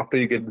 Like after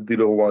you get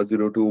 0, 1,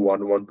 0, 2,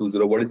 1, 1, 2,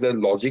 0, what is the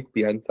logic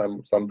behind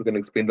sum two? Can you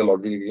explain the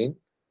logic again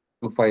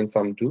to find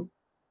sum two?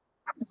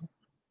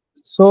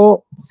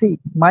 So see,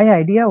 my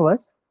idea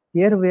was,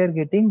 here we are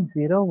getting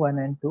 0, 1,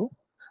 and 2,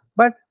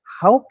 but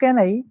how can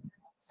I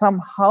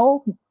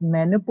somehow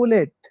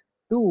manipulate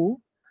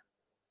 2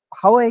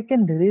 how I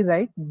can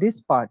rewrite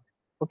this part,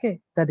 okay,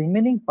 the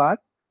remaining part,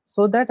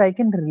 so that I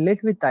can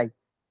relate with I.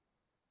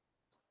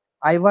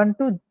 I want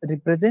to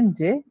represent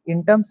J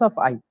in terms of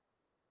I.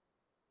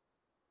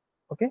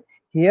 Okay,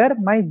 here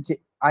my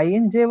I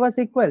and J was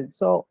equal,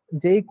 so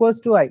J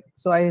equals to I.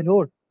 So I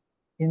wrote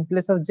in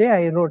place of J,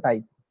 I wrote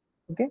I.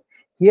 Okay,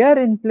 here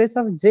in place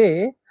of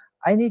J,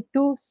 I need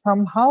to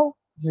somehow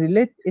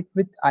relate it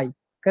with I.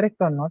 Correct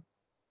or not?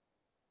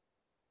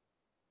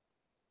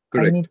 I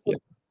Correct. need to Yeah.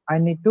 I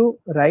need to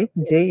write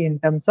J in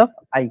terms of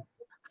I.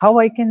 How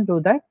I can do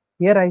that?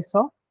 Here I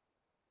saw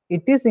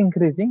it is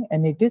increasing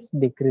and it is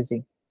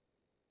decreasing.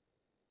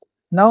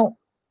 Now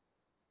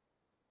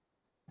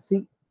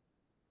see,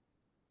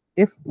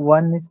 if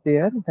 1 is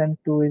there, then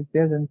 2 is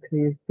there, then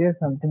 3 is there,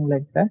 something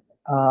like that.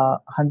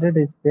 100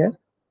 is there.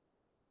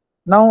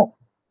 Now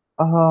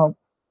how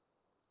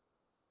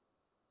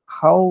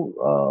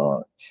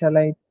shall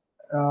I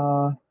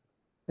uh,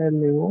 tell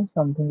you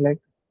something like,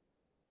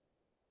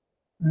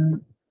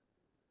 mm,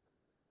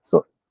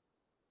 so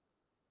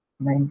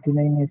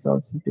 99 is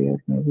also there,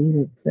 maybe,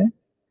 let's say.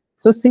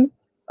 So see,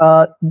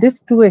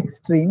 this two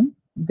extreme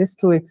is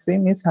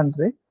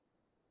 100.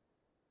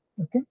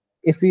 Okay,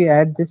 if we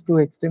add this two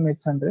extreme,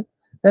 it's 100.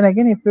 Then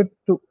again, if you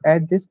to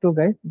add this two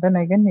guys, then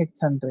again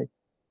it's 100.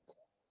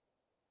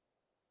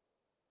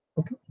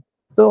 Okay,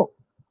 so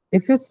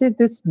if you see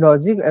this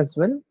logic as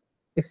well,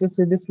 if you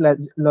see this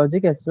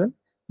logic as well,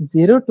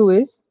 0 2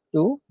 is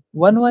 2,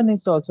 1 1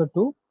 is also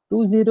 2,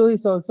 2 0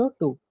 is also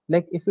 2.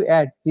 Like if you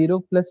add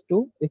 0 plus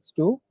 2 is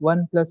 2,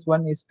 1 plus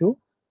 1 is 2,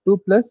 2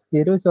 plus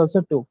 0 is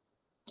also 2.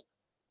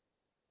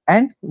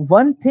 And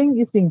one thing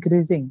is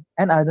increasing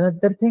and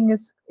another thing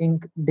is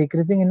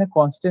decreasing in a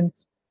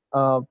constant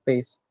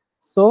pace.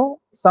 So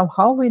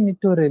somehow we need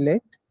to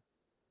relate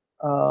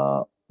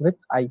with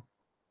I.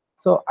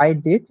 So I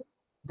did,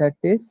 that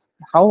is,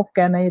 how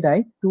can I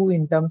write 2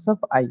 in terms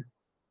of I?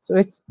 So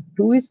it's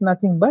 2 is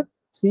nothing but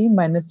 3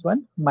 minus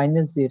 1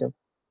 minus 0.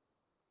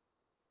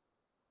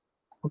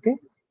 Okay,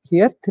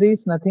 here 3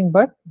 is nothing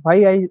but,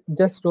 why I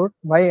just wrote,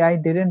 why I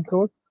didn't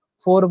wrote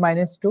 4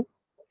 minus 2.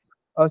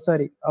 Oh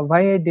sorry,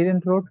 why I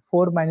didn't wrote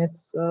 4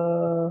 minus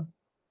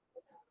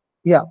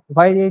yeah,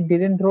 why I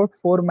didn't wrote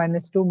 4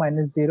 minus 2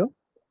 minus 0.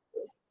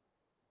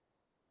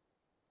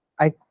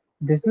 I,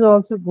 this is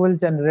also will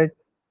generate,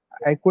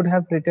 I could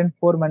have written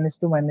 4 minus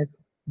 2 minus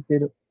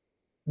 0,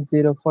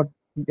 0 for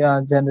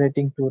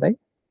generating 2, right?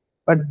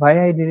 But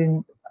why I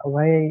didn't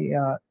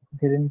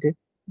it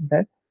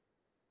that?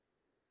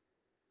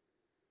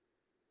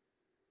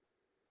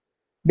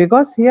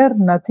 Because here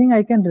nothing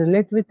I can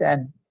relate with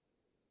n,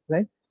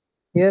 right?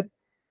 Here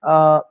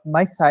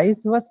my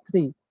size was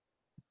 3.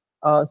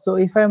 So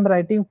if I'm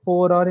writing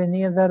 4 or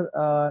any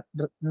other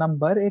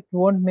number, it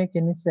won't make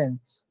any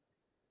sense.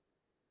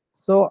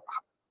 So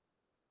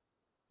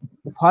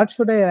what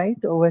should I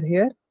write over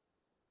here?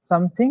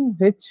 Something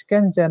which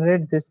can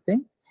generate this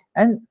thing,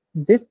 and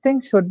this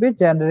thing should be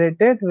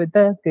generated with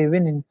the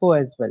given info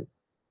as well.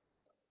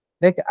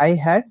 Like I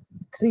had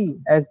 3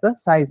 as the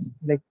size,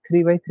 like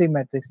 3 by 3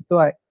 matrix.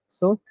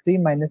 So 3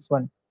 minus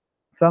 1.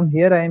 From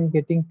here I am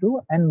getting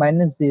 2 and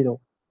minus 0.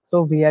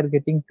 So we are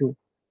getting 2.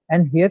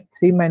 And here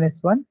 3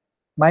 minus 1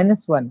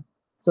 minus 1.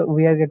 So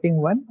we are getting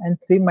 1, and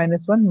 3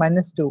 minus 1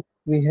 minus 2.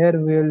 Here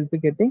we will be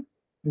getting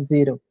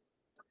 0.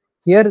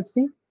 Here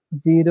see,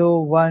 0,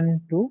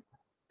 1, 2.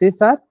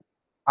 These are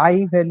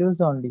I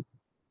values only.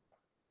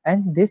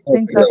 And these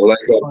things Okay, are now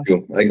I got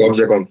constant. you. I got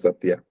your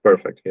concept. Yeah,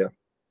 perfect. Yeah.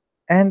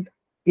 And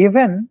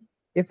even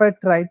if I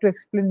try to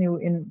explain you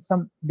in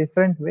some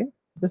different way,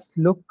 just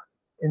look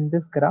in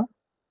this graph,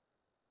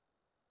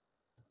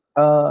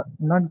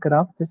 not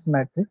graph, this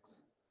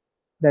matrix.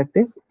 That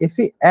is, if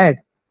we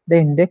add the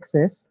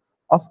indexes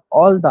of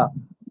all the,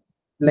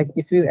 like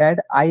if you add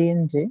I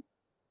and j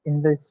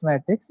in this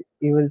matrix,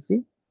 you will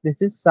see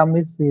this is sum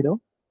is 0,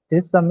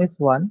 this sum is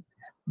 1,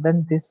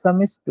 then this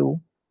sum is 2,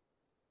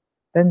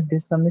 then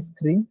this sum is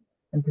 3,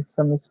 and this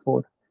sum is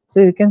 4. So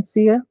you can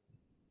see a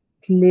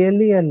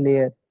clearly a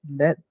layer,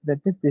 that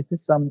is, this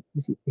is sum,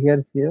 here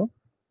 0,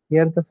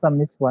 here the sum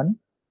is 1,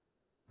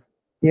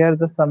 here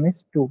the sum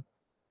is 2.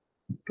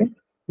 Okay,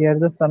 here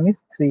the sum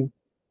is 3.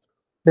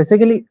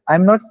 Basically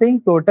I'm not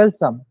saying total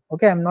sum.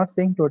 Okay, I'm not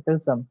saying total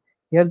sum.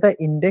 Here the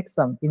index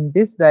sum in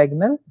this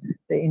diagonal,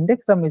 the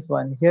index sum is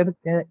 1. Here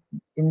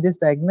in this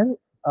diagonal,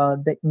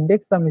 the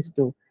index sum is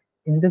 2.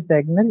 In this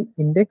diagonal,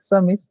 index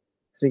sum is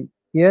 3.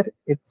 Here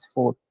it's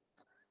 4.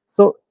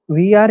 So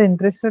we are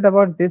interested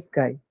about this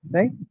guy,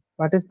 right?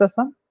 What is the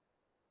sum?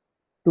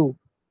 2.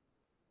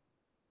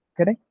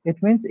 Correct.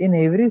 It means in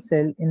every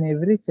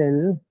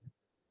cell,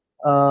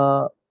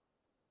 uh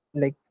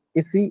like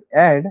if we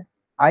add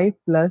I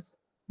plus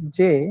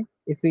j,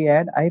 if we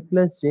add I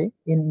plus j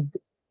in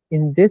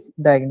this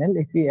diagonal,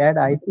 if we add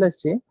I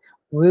plus j,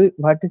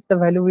 what is the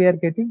value we are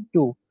getting?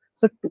 2.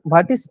 So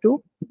what is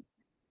 2?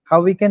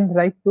 How we can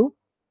write 2?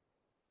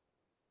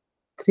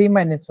 3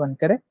 minus 1,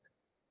 correct?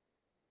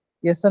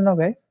 Yes or no,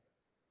 guys?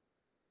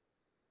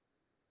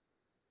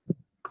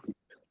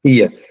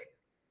 Yes.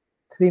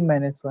 3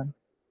 minus 1.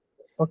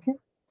 Okay,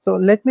 So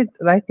let me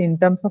write in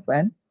terms of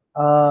n.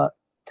 Uh,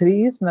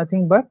 3 is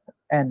nothing but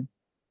n.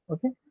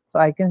 Okay, so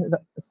I can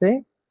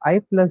say I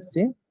plus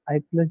j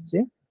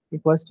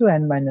equals to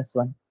n minus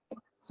 1.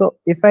 So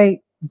if I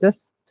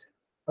just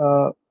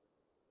uh,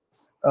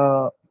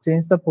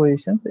 change the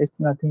positions, it's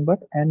nothing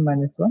but n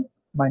minus 1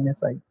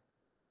 minus I.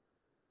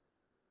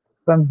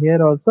 From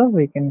here also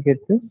we can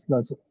get this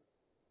logic.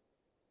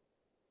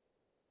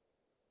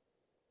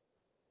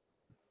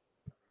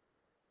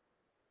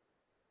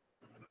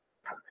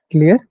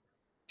 Clear?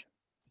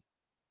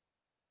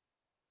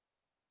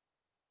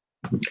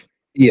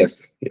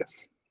 Yes,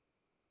 yes.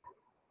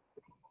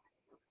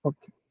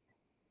 Okay.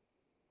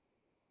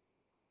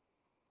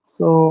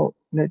 So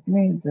let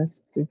me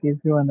just give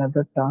you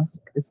another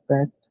task is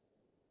that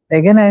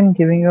again I am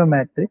giving you a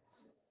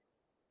matrix.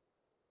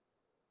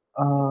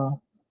 Uh,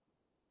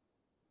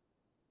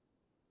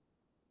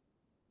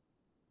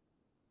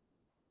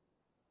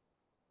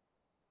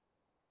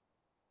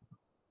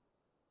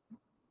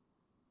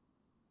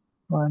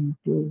 1,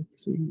 2,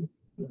 3,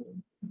 4,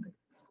 5,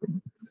 6,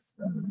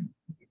 7.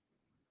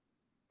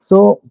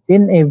 So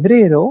in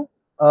every row,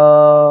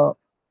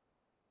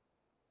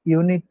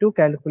 you need to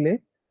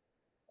calculate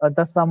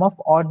the sum of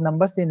odd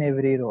numbers in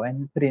every row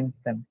and print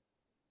them.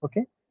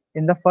 Okay.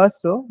 In the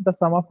first row, the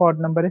sum of odd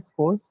number is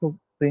 4, so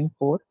print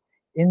 4.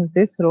 In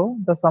this row,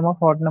 the sum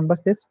of odd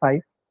numbers is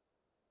 5.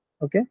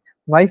 Okay.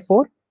 Why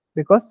 4?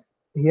 Because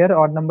here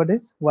odd number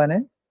is 1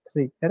 and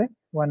 3. Correct?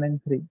 1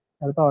 and 3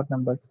 are the odd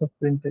numbers, so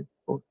printed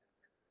 4.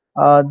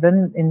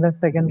 Then in the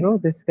second row,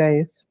 this guy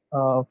is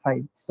 5.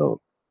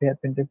 So we have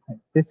printed 5.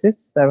 This is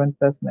 7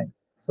 plus 9.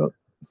 So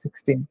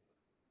 16.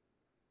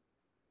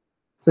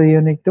 So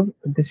you need to,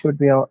 this should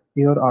be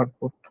your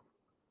output.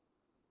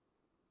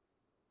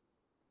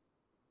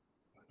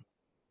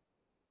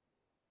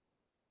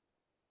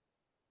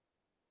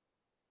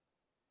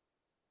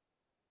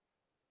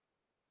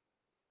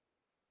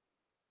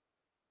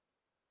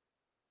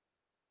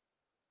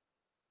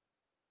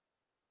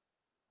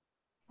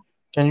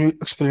 Can you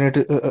explain it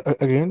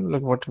again?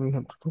 Like what we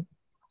have to do?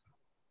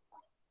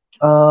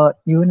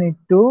 You need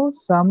to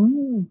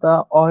sum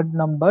the odd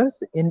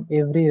numbers in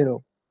every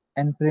row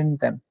and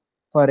print them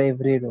for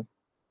every row.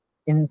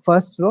 In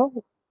first row,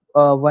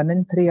 1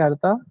 and 3 are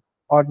the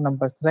odd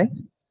numbers, right?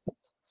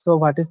 So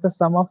what is the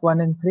sum of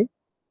 1 and 3?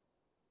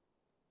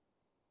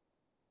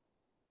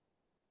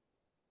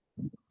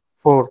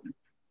 4.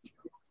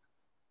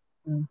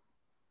 Mm.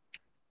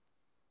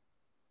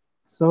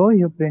 So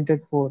you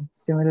printed 4.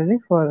 Similarly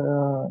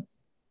for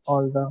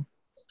all the.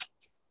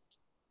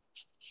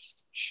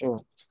 Sure.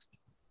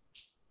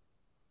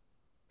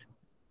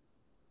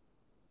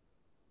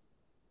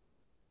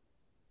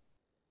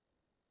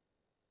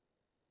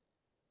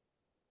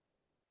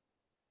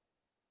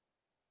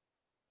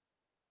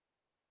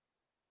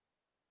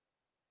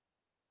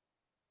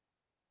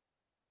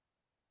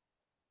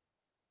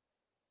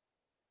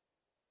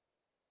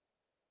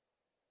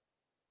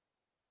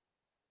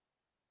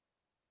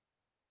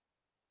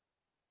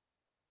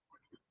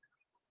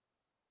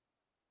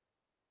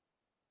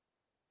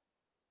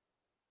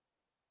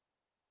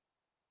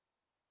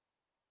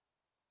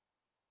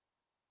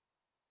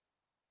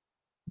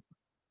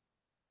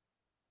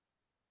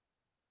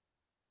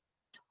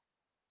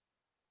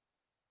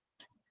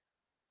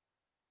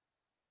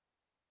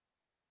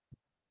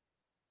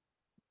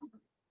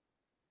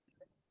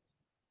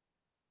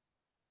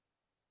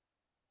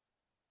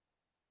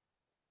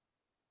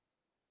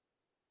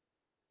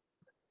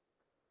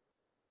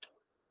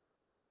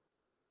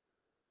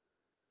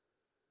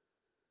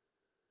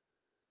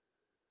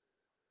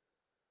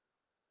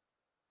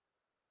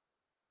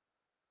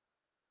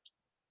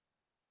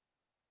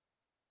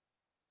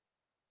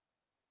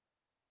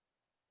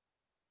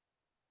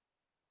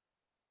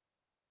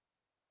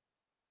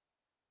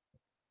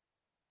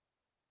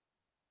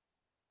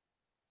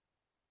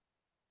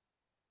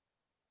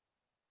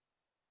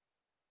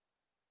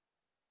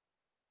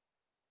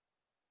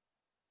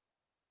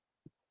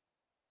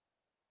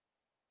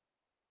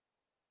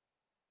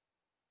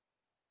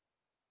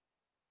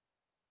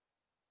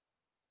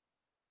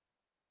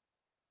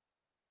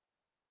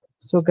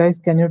 So guys,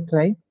 can you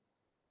try?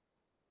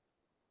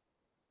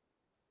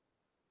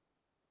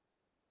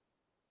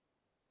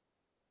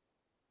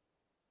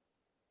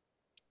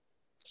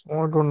 I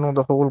don't know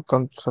the whole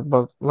concept,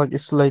 but like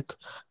it's like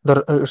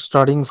the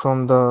starting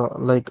from the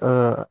like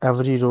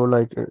every row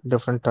like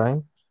different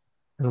time,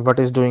 and what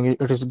is doing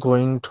it is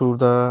going through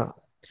the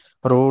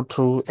row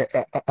through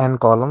n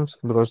columns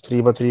because 3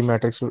 by 3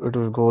 matrix it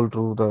will go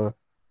through the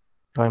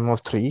time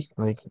of 3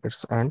 like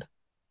its end,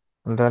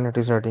 and then it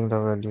is adding the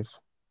values.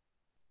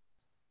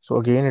 So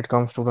again it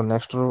comes to the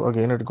next row,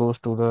 again it goes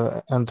to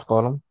the nth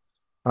column,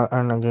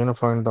 and again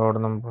find the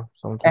odd number,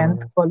 something like Nth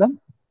that. column.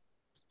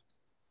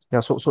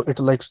 Yeah, so it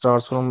like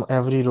starts from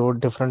every row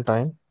different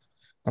time,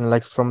 and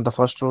like from the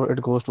first row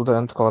it goes to the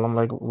nth column,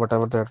 like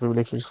whatever that will be.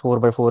 Like if it's 4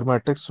 by 4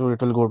 matrix, so it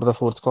will go to the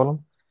fourth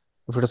column.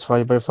 If it is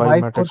 5 by 5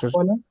 Why fourth matrix,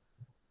 column?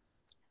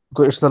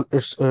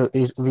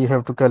 we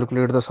have to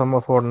calculate the sum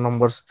of odd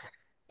numbers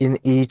in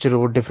each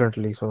row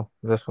differently, so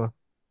that's why.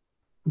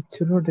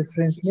 Each row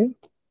differently.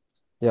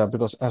 Yeah,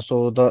 because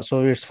so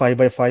it's 5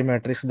 by 5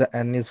 matrix. The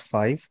n is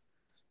 5,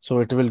 so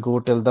it will go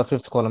till the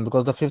fifth column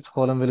because the fifth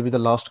column will be the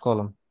last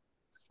column.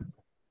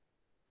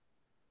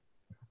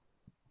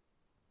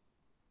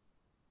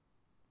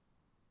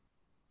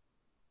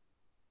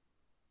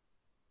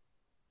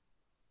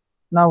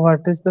 Now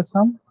what is the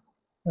sum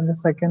in the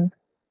second?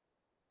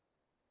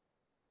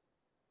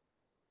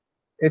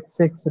 It's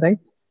 6, right?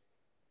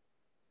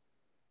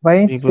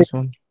 Why 3 it's plus fixed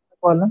 1.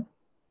 column?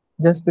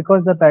 Just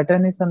because the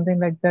pattern is something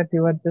like that,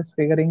 you are just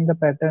figuring the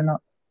pattern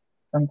or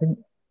something.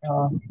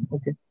 Uh,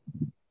 okay.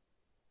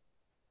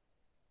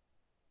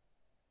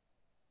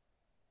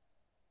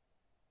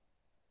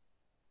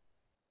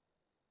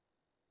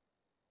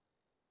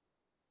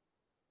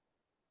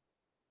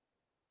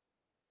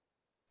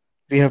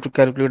 We have to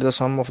calculate the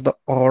sum of the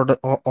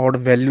odd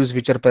values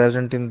which are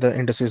present in the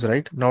indices,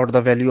 right? Not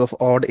the value of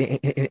odd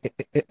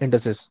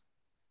indices.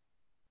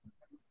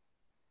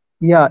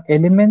 Yeah,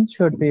 elements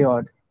should be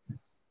odd.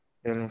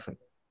 Yeah.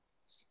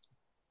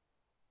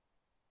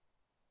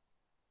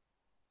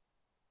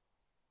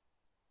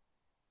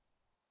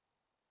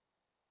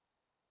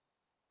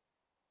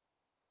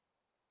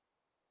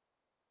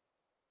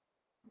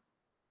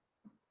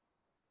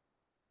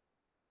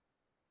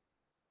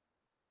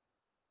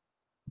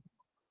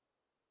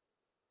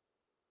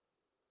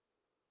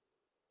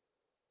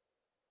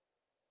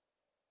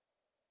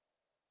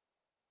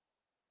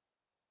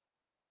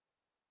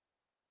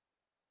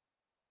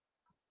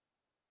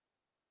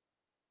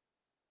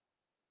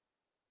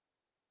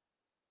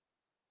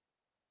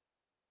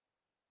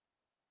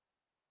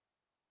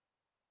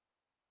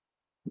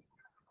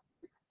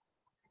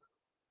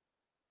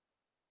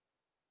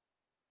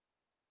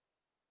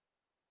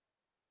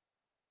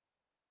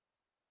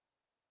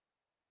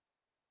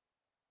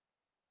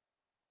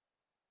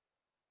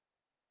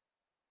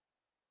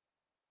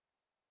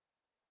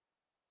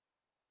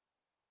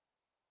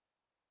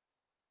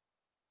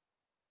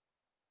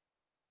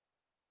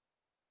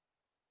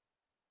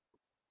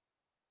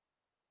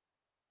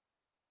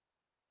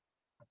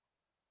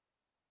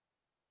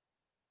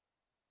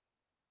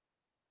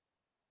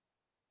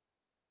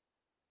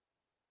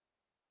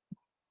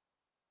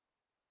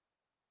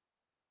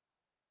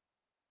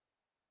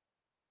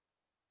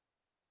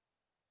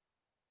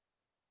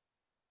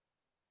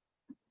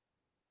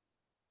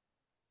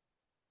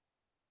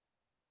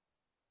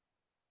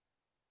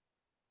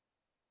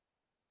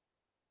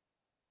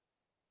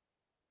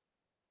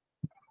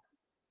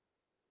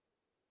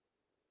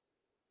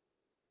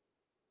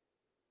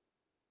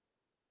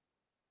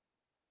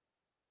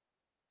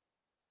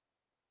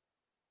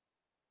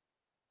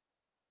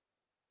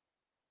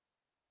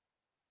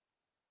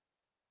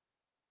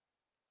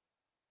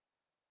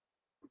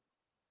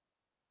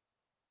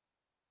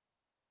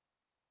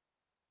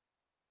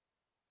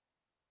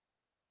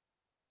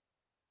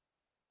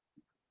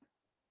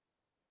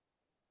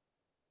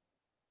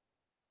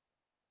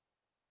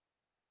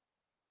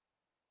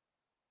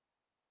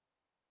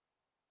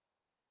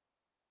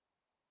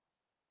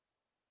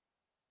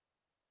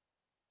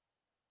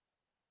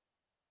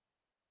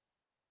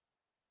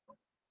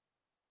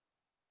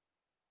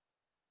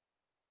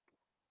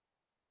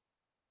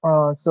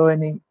 So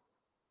any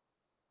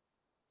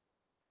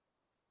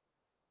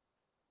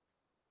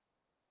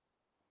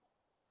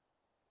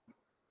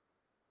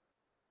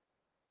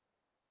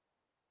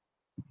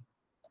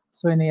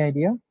any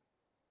idea?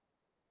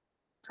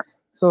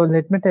 So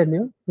let me tell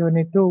you, you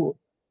need to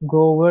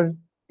go over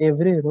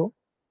every row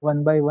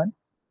one by one,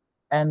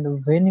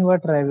 and when you are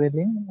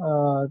traveling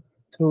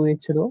through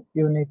each row,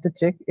 you need to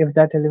check if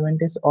that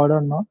element is odd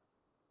or not.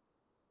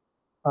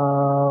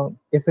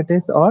 If it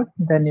is odd,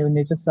 then you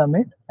need to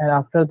submit, and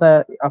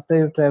after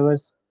you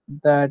traverse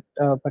that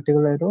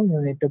particular row,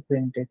 you need to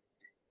print it.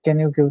 Can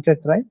you give it a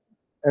try?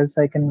 Else,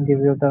 I can give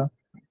you the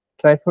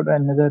try for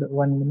another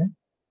 1 minute.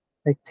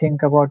 Like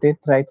think about it,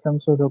 write some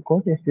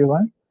pseudocode if you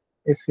want.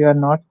 If you are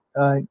not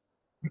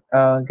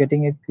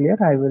getting it clear,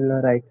 I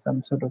will write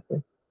some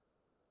pseudocode.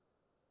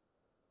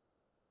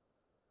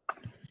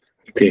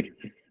 Okay.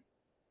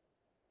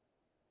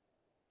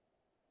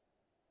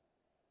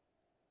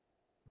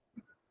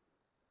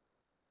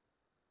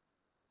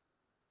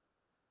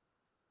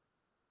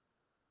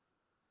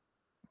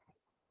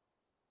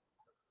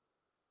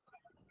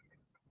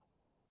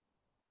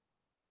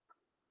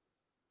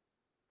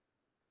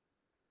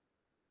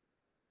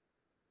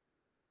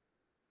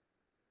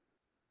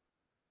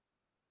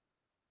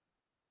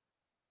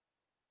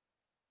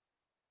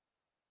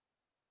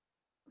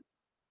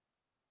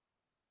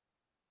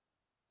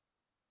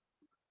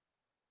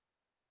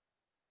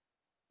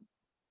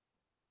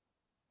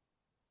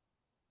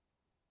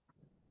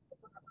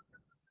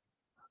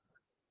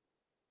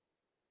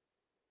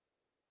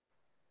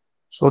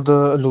 So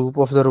the loop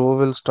of the row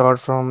will start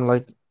from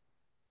like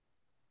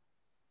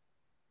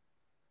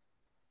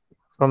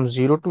from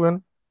 0 to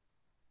n.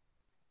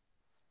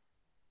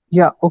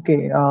 Yeah,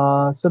 okay.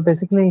 So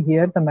basically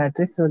here the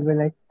matrix will be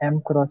like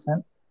m cross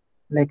n,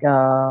 like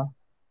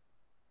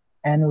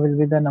n will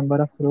be the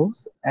number of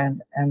rows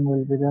and m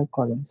will be the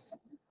columns.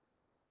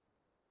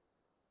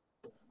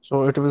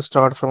 So it will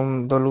start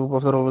from the loop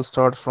of the row will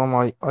start from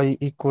I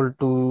equal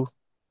to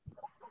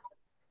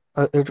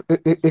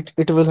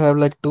it will have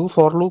like two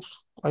for loops,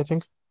 I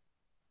think.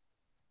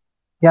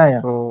 Yeah,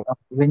 yeah. So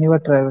When you are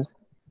traversing.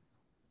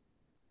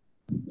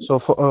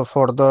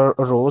 for the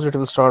rows it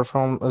will start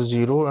from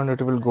 0 and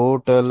it will go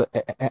till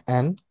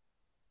n,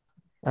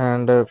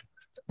 and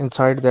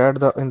inside that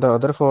the in the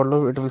other for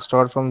loop it will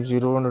start from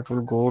 0 and it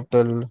will go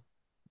till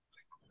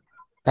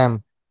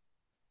m.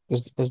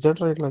 Is that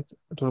right? Like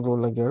it will go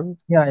like that?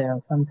 Yeah, yeah,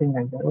 something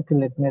like that. Okay,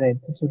 let me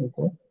write this really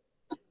quick.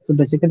 So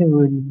basically, we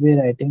will be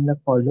writing the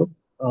for loop.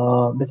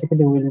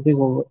 Basically, we will be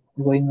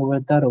going over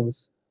the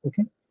rows.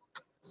 Okay,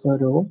 so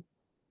row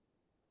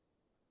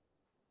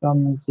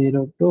from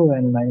 0 to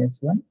n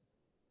minus 1,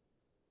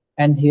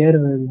 and here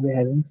we will be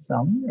having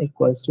sum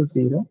equals to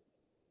 0,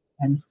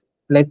 and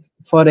like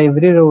for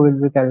every row, we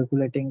will be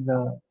calculating the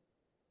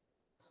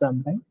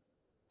sum, right?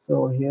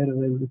 So here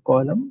will be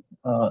column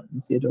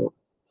 0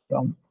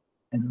 from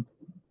n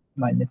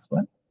minus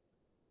 1.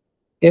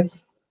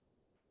 If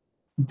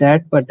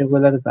that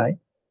particular guy,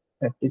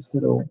 that is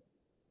row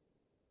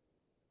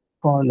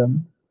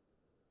column,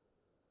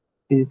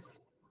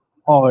 is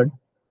odd,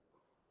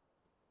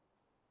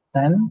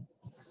 then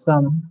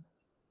sum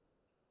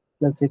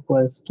plus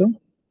equals to,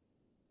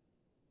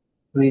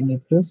 we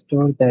need to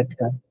store that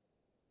guy.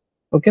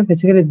 Okay,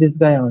 basically this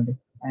guy only.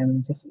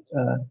 I'm just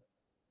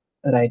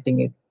writing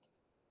it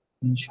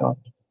in short.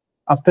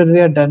 After we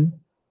are done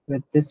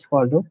with this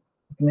for loop,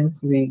 it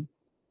means we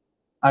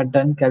are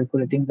done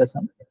calculating the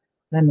sum.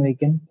 Then we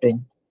can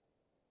print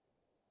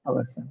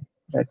our sum.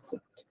 That's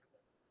it.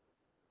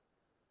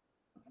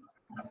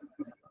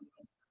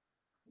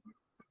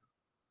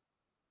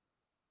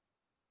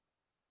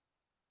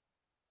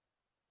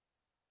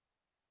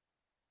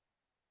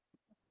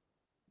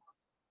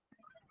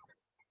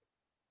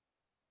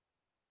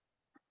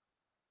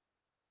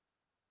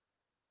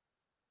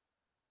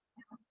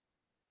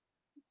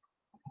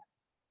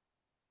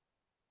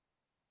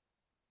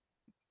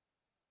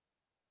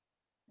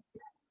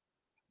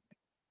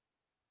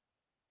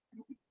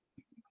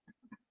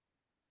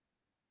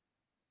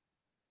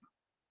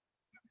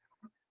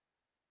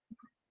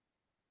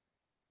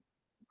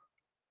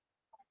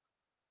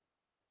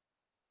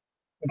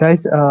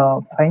 Guys,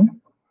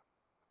 fine.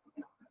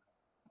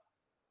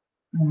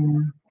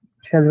 Mm,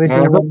 shall we I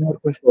do have a one more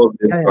question question? for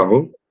this, Yeah, yeah,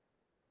 Rahul.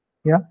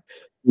 yeah.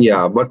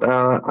 Yeah, but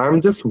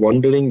I'm just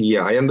wondering.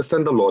 Yeah, I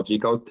understand the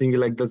logic. I was thinking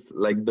like this,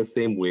 like the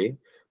same way.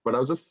 But I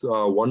was just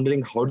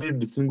wondering, how do you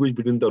distinguish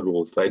between the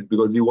rows, right?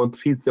 Because you want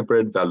three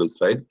separate values,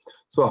 right?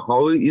 So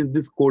how is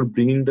this code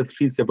bringing the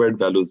three separate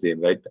values in,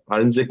 right?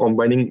 Aren't they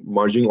combining,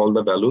 merging all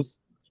the values?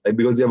 Like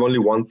because you have only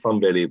one sum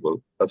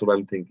variable. That's what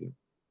I'm thinking.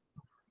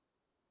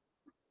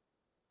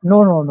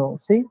 No, no, no.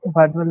 See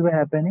what will be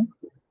happening.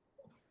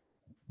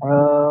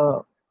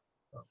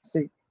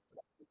 See,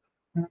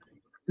 mm,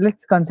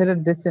 let's consider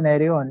this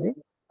scenario only.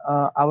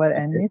 Our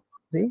n Okay. is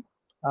 3,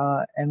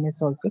 m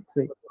is also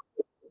 3,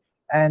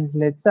 and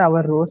let's say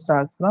our row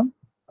starts from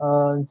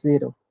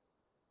 0,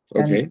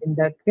 and Okay. in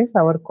that case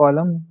our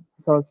column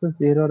is also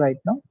 0 right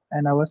now,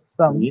 and our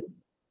sum Mhm.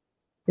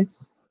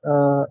 is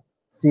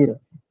 0.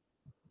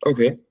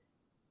 Okay.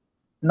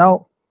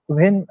 Now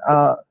when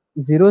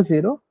 0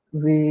 0,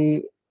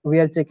 we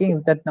are checking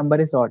if that number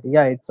is odd.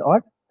 Yeah, it's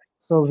odd,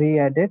 so we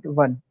added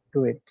 1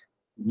 to it.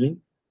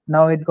 Mhm.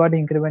 Now it got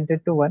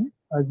incremented to 1.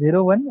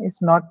 0 1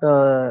 is not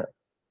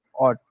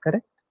odd,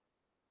 correct?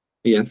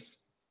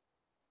 Yes.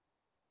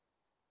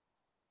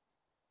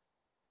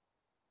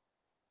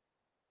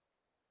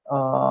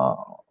 uh,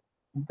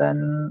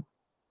 then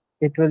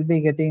it will be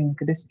getting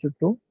increased to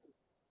 2,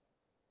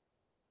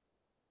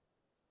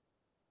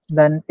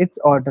 then it's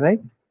odd, right?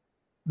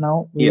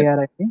 Now we Yes. are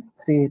writing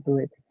 3 to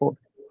 8 4.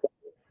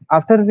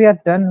 After we are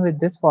done with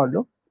this for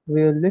loop,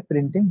 we will be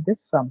printing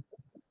this sum,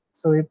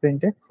 so we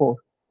printed 4.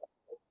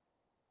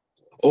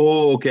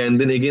 Oh, okay. And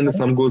then again, the Correct?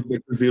 sum goes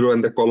back to zero,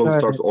 and the column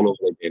starts Correct, all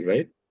over again,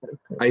 right?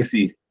 correct, correct. I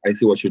see. I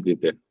see what you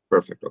did there.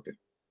 Perfect. Okay.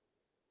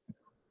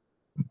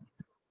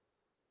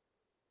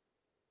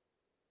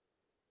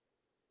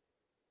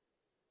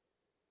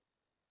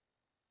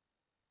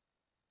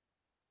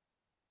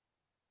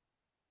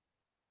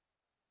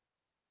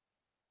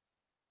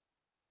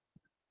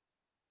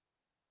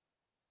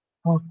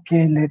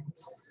 Okay,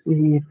 let's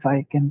see if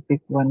I can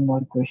pick one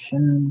more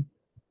question.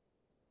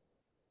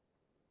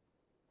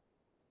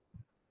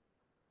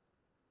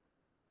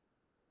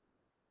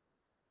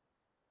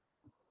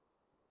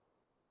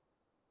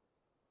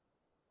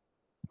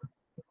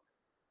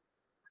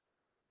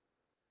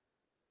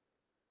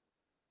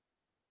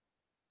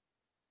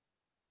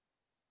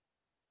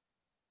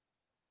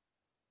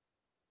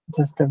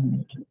 Just a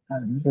minute,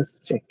 I'm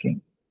just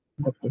checking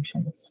the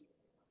questions.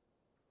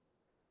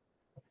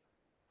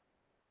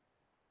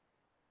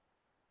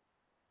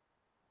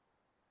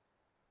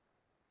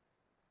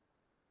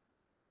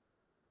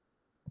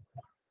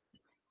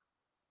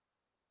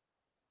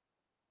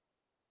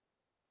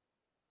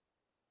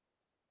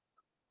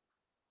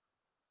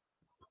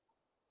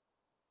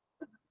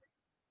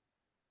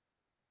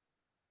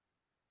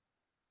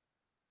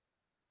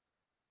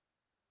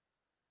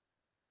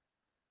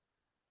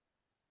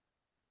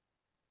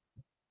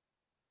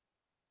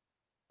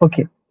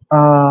 Okay.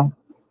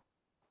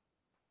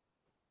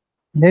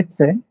 Let's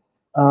say,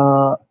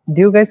 do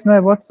you guys know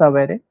about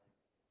subarray?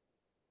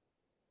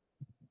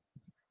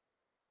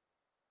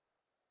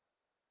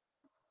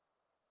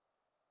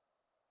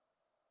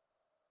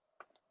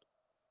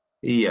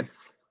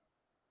 Yes.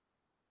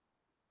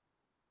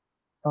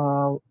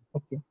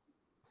 Okay.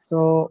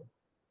 So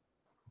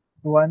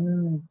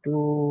one,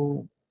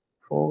 two,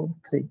 four,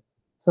 three.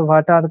 So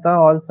what are the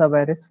all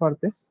subarrays for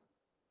this?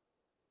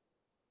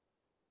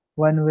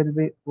 One will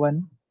be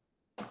one,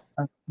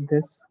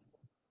 this,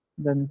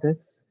 then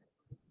this,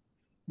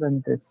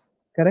 then this.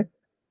 Correct?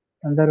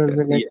 And there will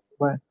be like Yeah.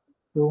 one,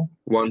 two,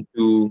 One,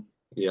 two,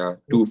 yeah,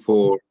 three, two,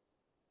 four,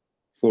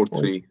 four, four,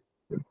 three.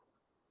 three.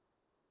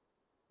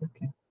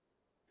 Okay.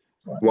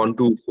 One. One,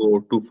 two,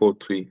 four, two, four,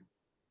 three.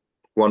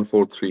 One,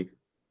 four, three.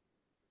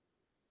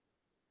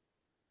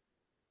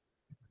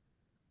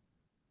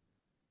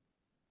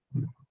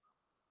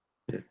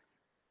 Yeah.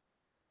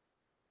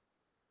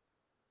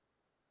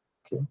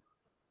 Okay.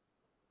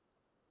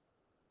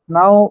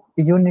 Now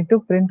you need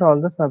to print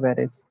all the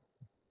subarrays.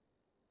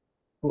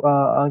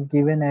 A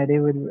given array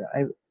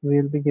I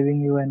will be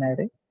giving you an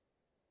array,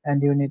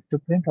 and you need to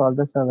print all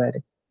the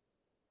subarray.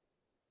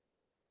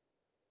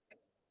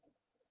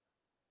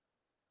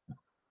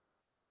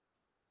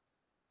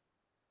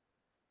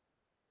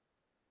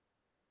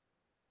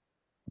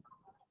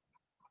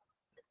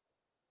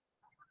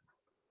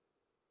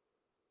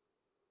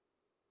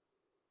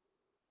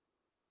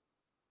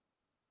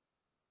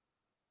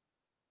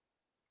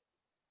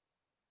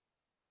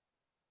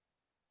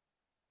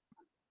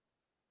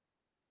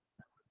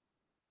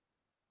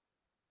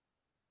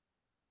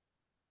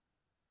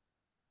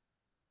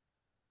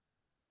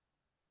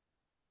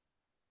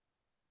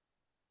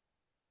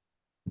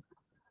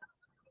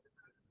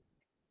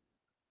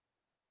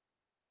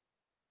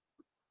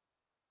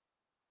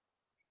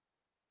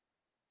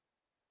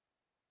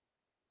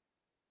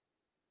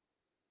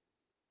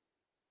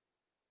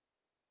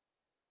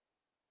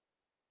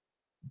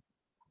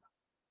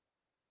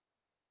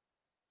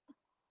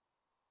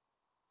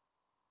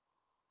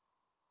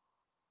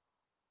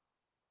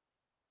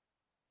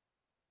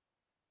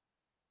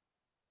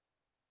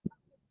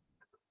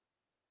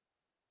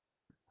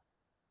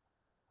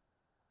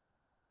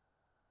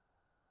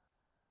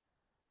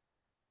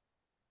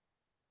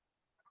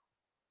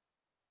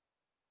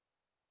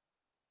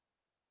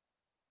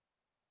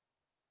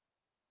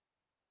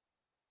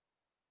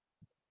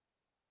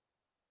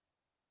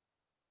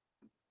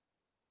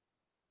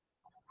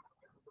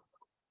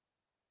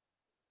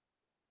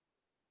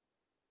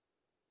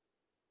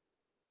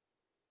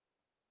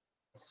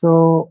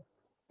 So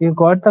you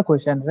got the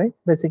question, right?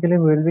 Basically,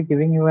 we will be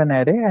giving you an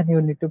array, and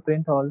you need to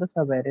print all the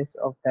subarrays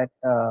of that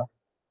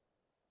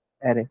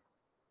array.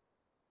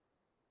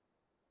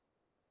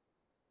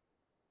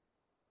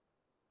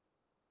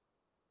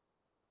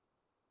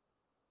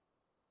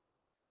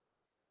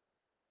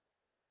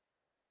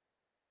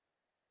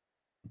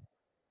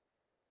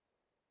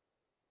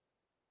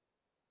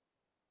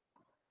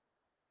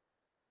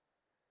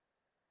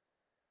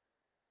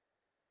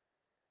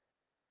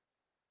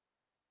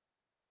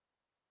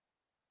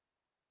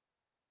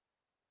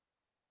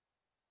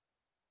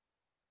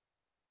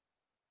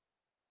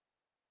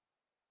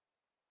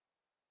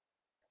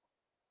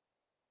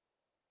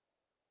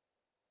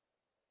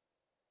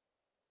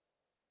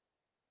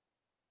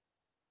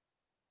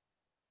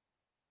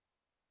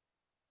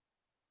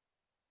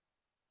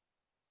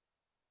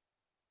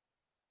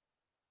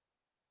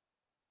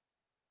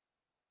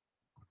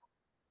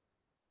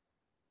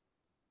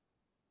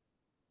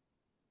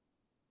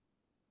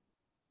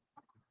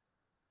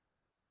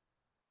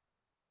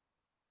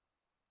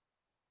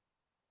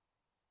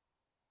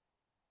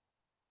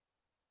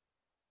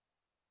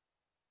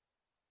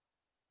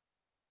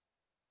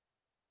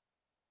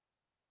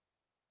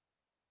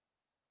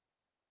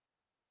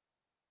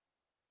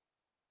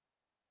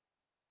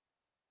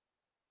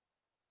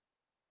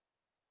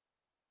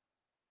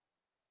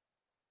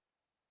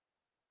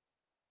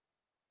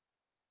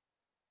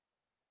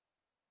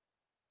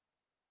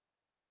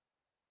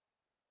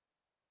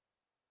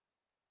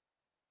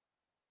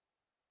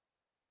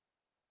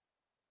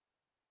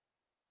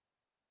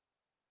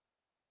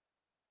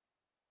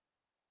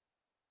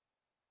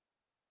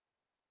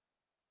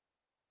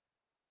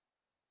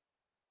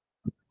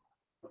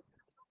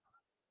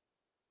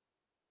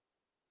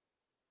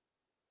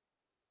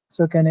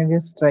 So can you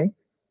guys try,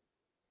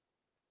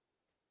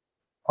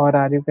 or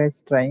are you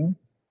guys trying?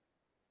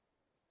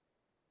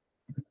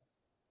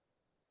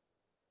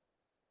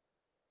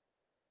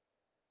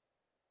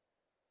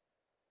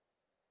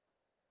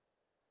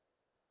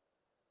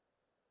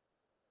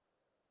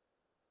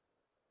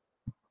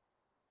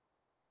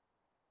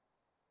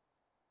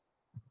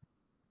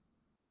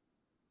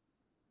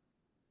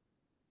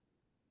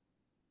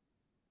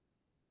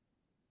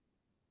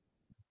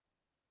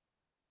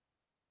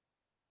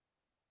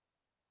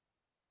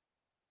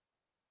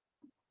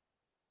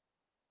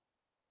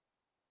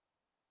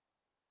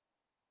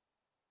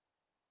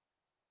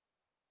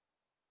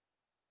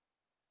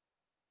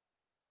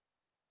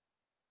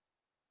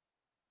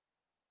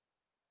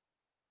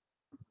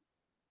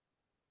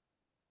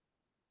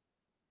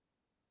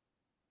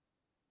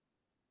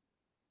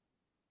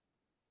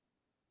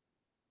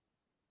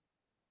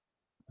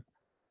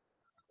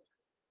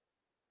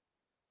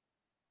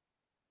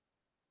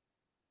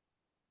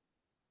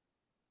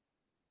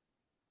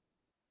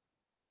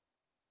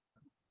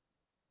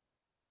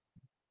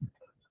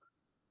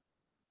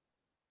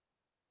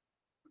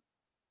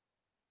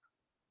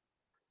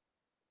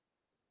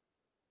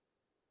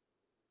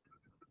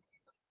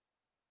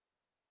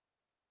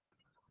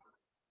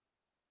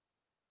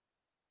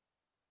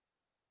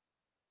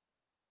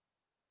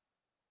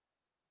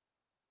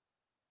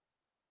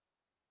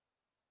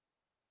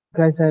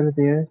 Guys, are you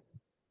there?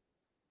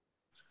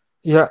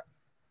 Yeah.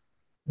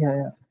 Yeah,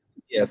 yeah.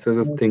 Yes, I was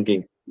just Uh,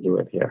 thinking. Do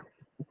it. Yeah.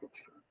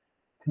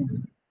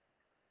 thing.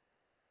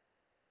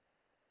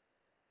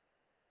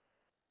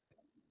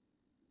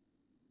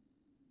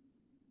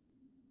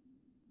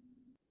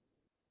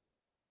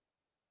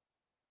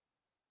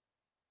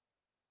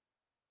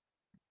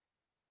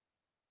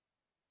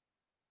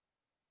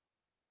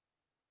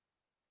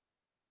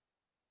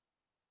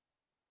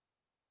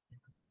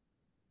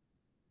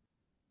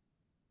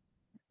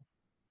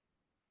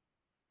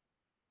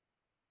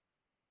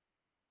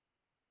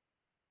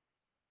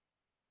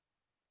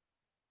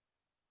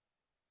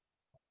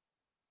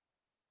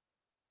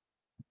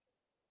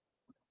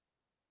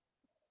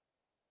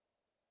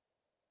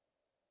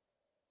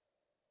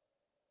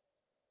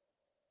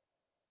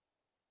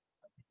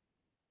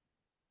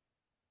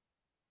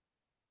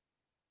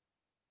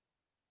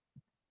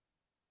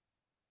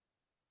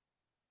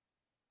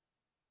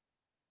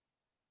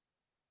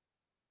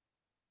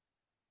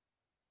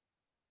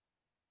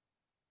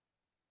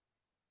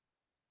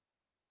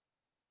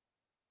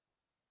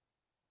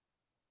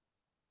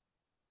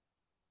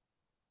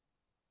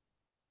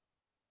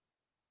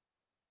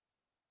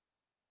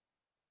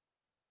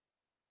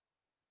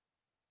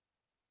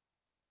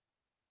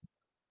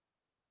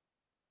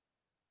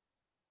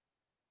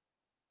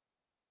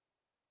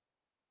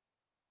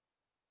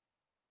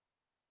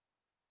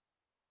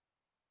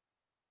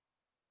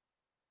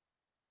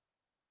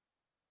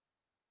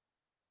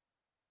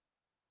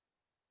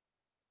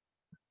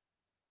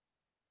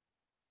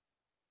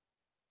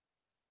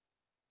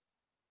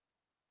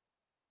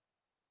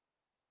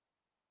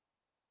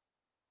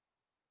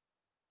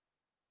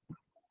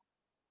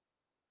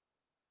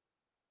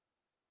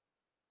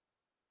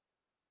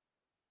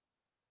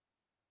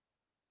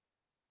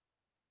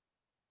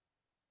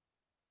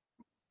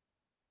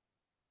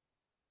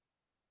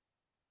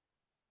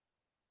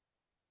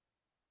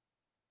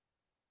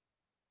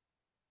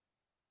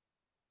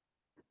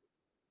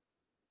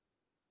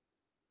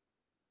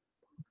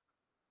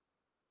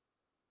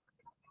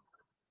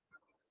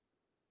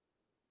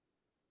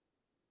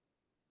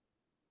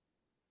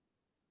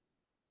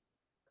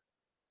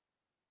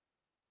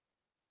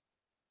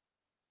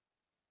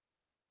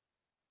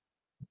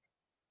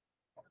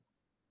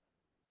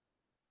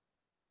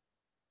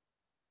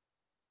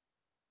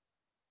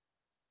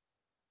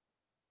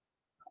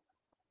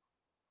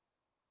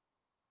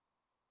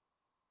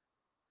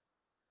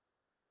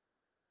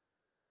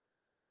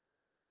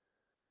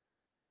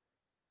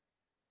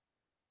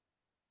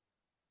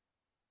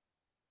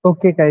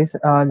 Okay, guys.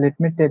 Let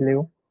me tell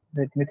you.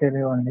 Let me tell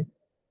you only.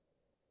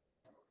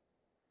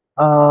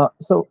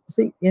 So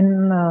see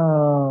in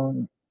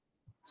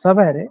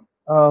subarray,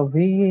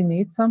 we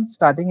need some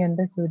starting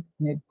index. We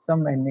need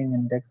some ending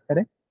index.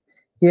 Correct.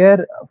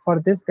 Here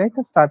for this guy,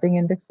 the starting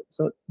index.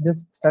 So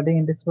this starting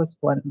index was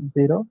 1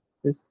 0.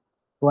 This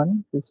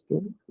 1, this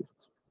 2, this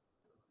 3.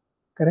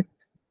 Correct.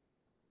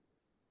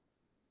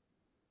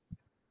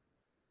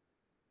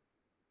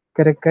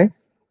 Correct,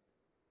 guys.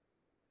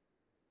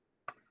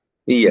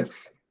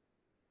 Yes.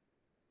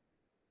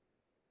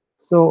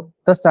 So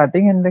the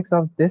starting index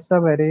of this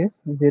subarray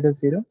is 0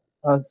 0.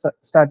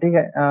 Starting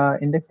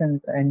index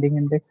and ending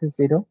index is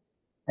 0,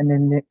 and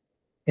then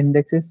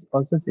index is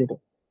also 0.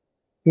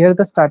 Here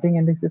the starting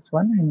index is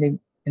 1, ending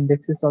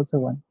index is also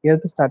 1. Here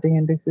the starting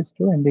index is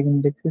 2, ending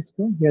index is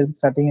 2. Here the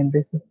starting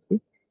index is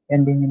 3,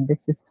 ending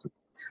index is 3.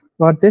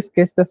 For this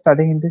case, the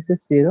starting index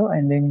is 0,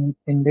 ending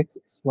index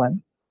is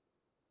 1.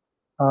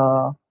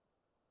 Uh,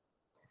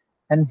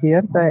 and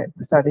here the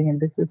starting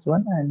index is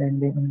 1 and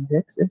ending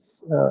index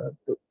is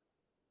 2.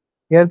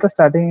 Here the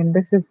starting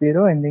index is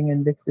 0, ending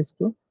index is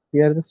 2.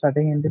 Here the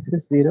starting index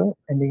is 0,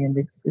 ending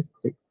index is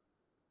 3.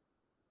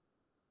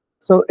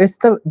 So it's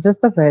the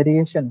just the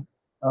variation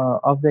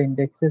of the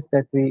indexes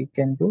that we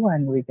can do,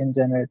 and we can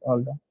generate all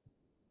the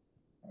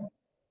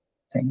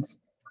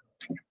things.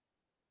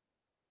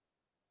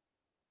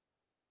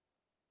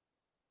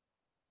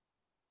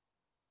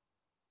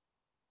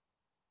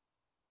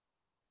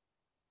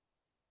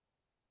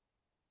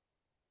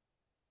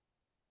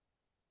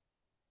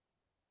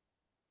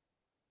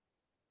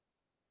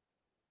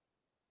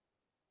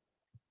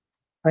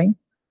 Fine.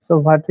 So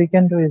what we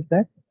can do is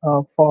that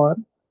for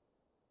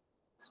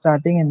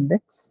starting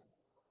index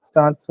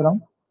starts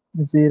from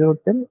 0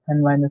 till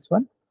n minus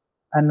 1,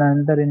 and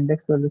another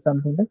index will be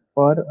something like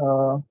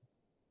for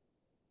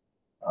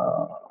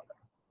uh,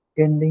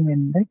 ending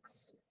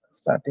index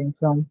starting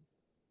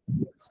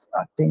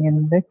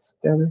index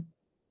till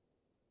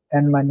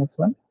n minus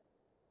 1.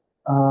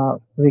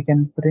 We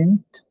can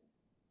print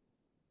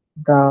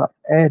the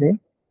array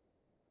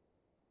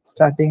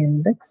starting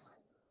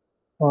index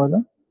or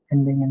the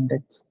ending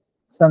index,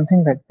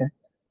 something like that.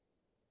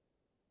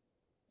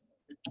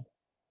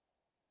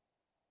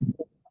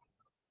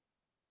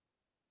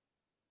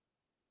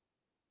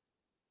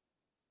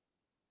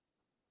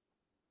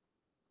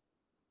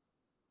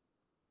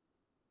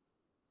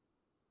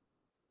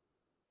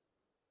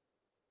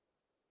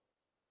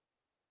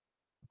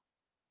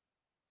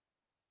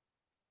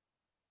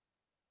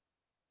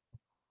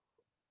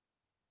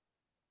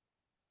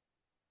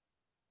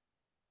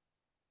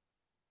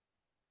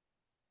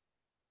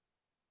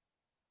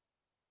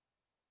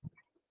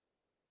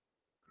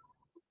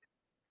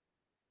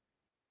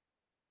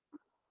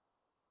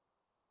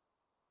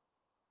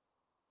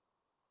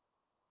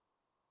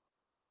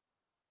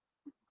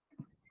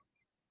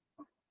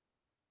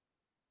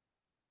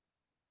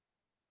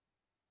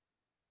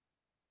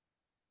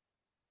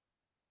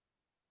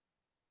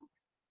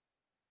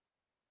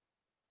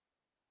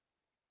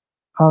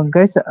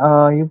 Guys,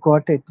 you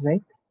got it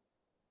right.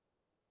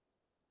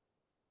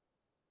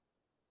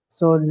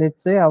 So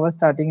let's say our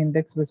starting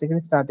index, basically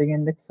starting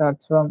index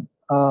starts from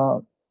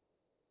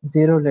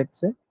 0. Let's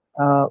say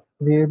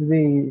we will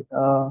be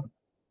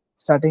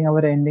starting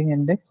our ending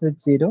index with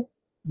 0,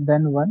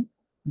 then 1,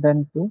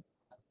 then 2,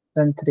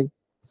 then 3.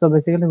 So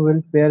basically we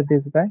will pair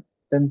this guy,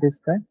 then this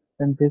guy,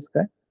 then this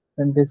guy,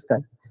 then this guy,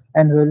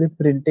 and we will be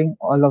printing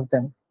all of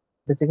them.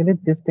 Basically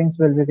these things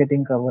will be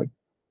getting covered.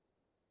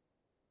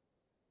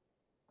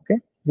 Okay,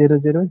 0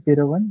 0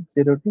 0 1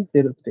 0 2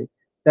 0 3.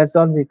 That's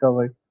all we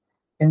covered.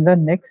 In the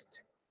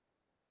next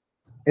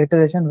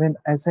iteration, when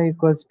si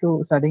equals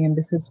to starting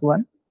index is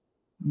 1,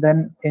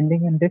 then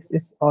ending index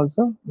is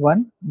also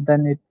 1,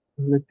 then it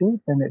will be 2,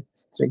 then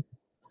it's 3.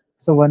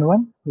 So 1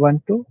 1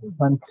 1 2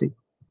 1 3.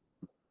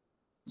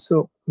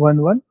 So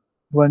 1 1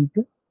 1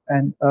 2,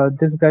 and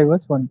this guy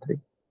was 1 3.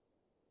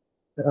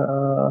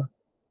 Uh,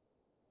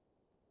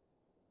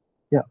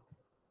 yeah,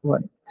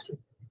 1 3.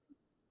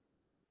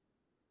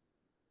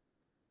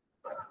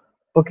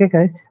 Okay,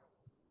 guys,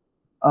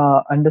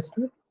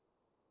 understood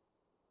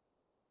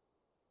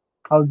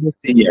how this.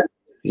 Yeah.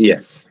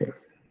 Yes.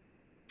 Yes.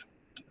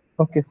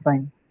 Okay,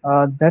 fine.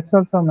 That's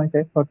all from my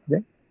side for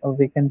today.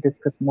 We can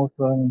discuss more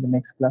in the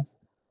next class.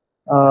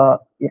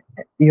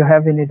 You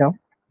have any doubt?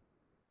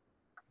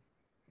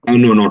 Oh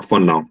no, not for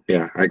now.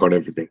 Yeah, I got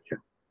everything. Yeah.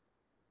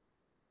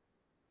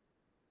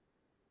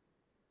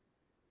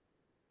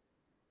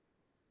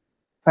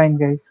 Fine,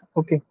 guys.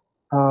 Okay.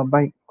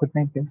 Bye. Good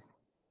night, guys.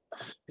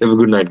 Have a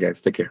good night, guys.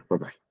 Take care. Bye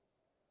bye.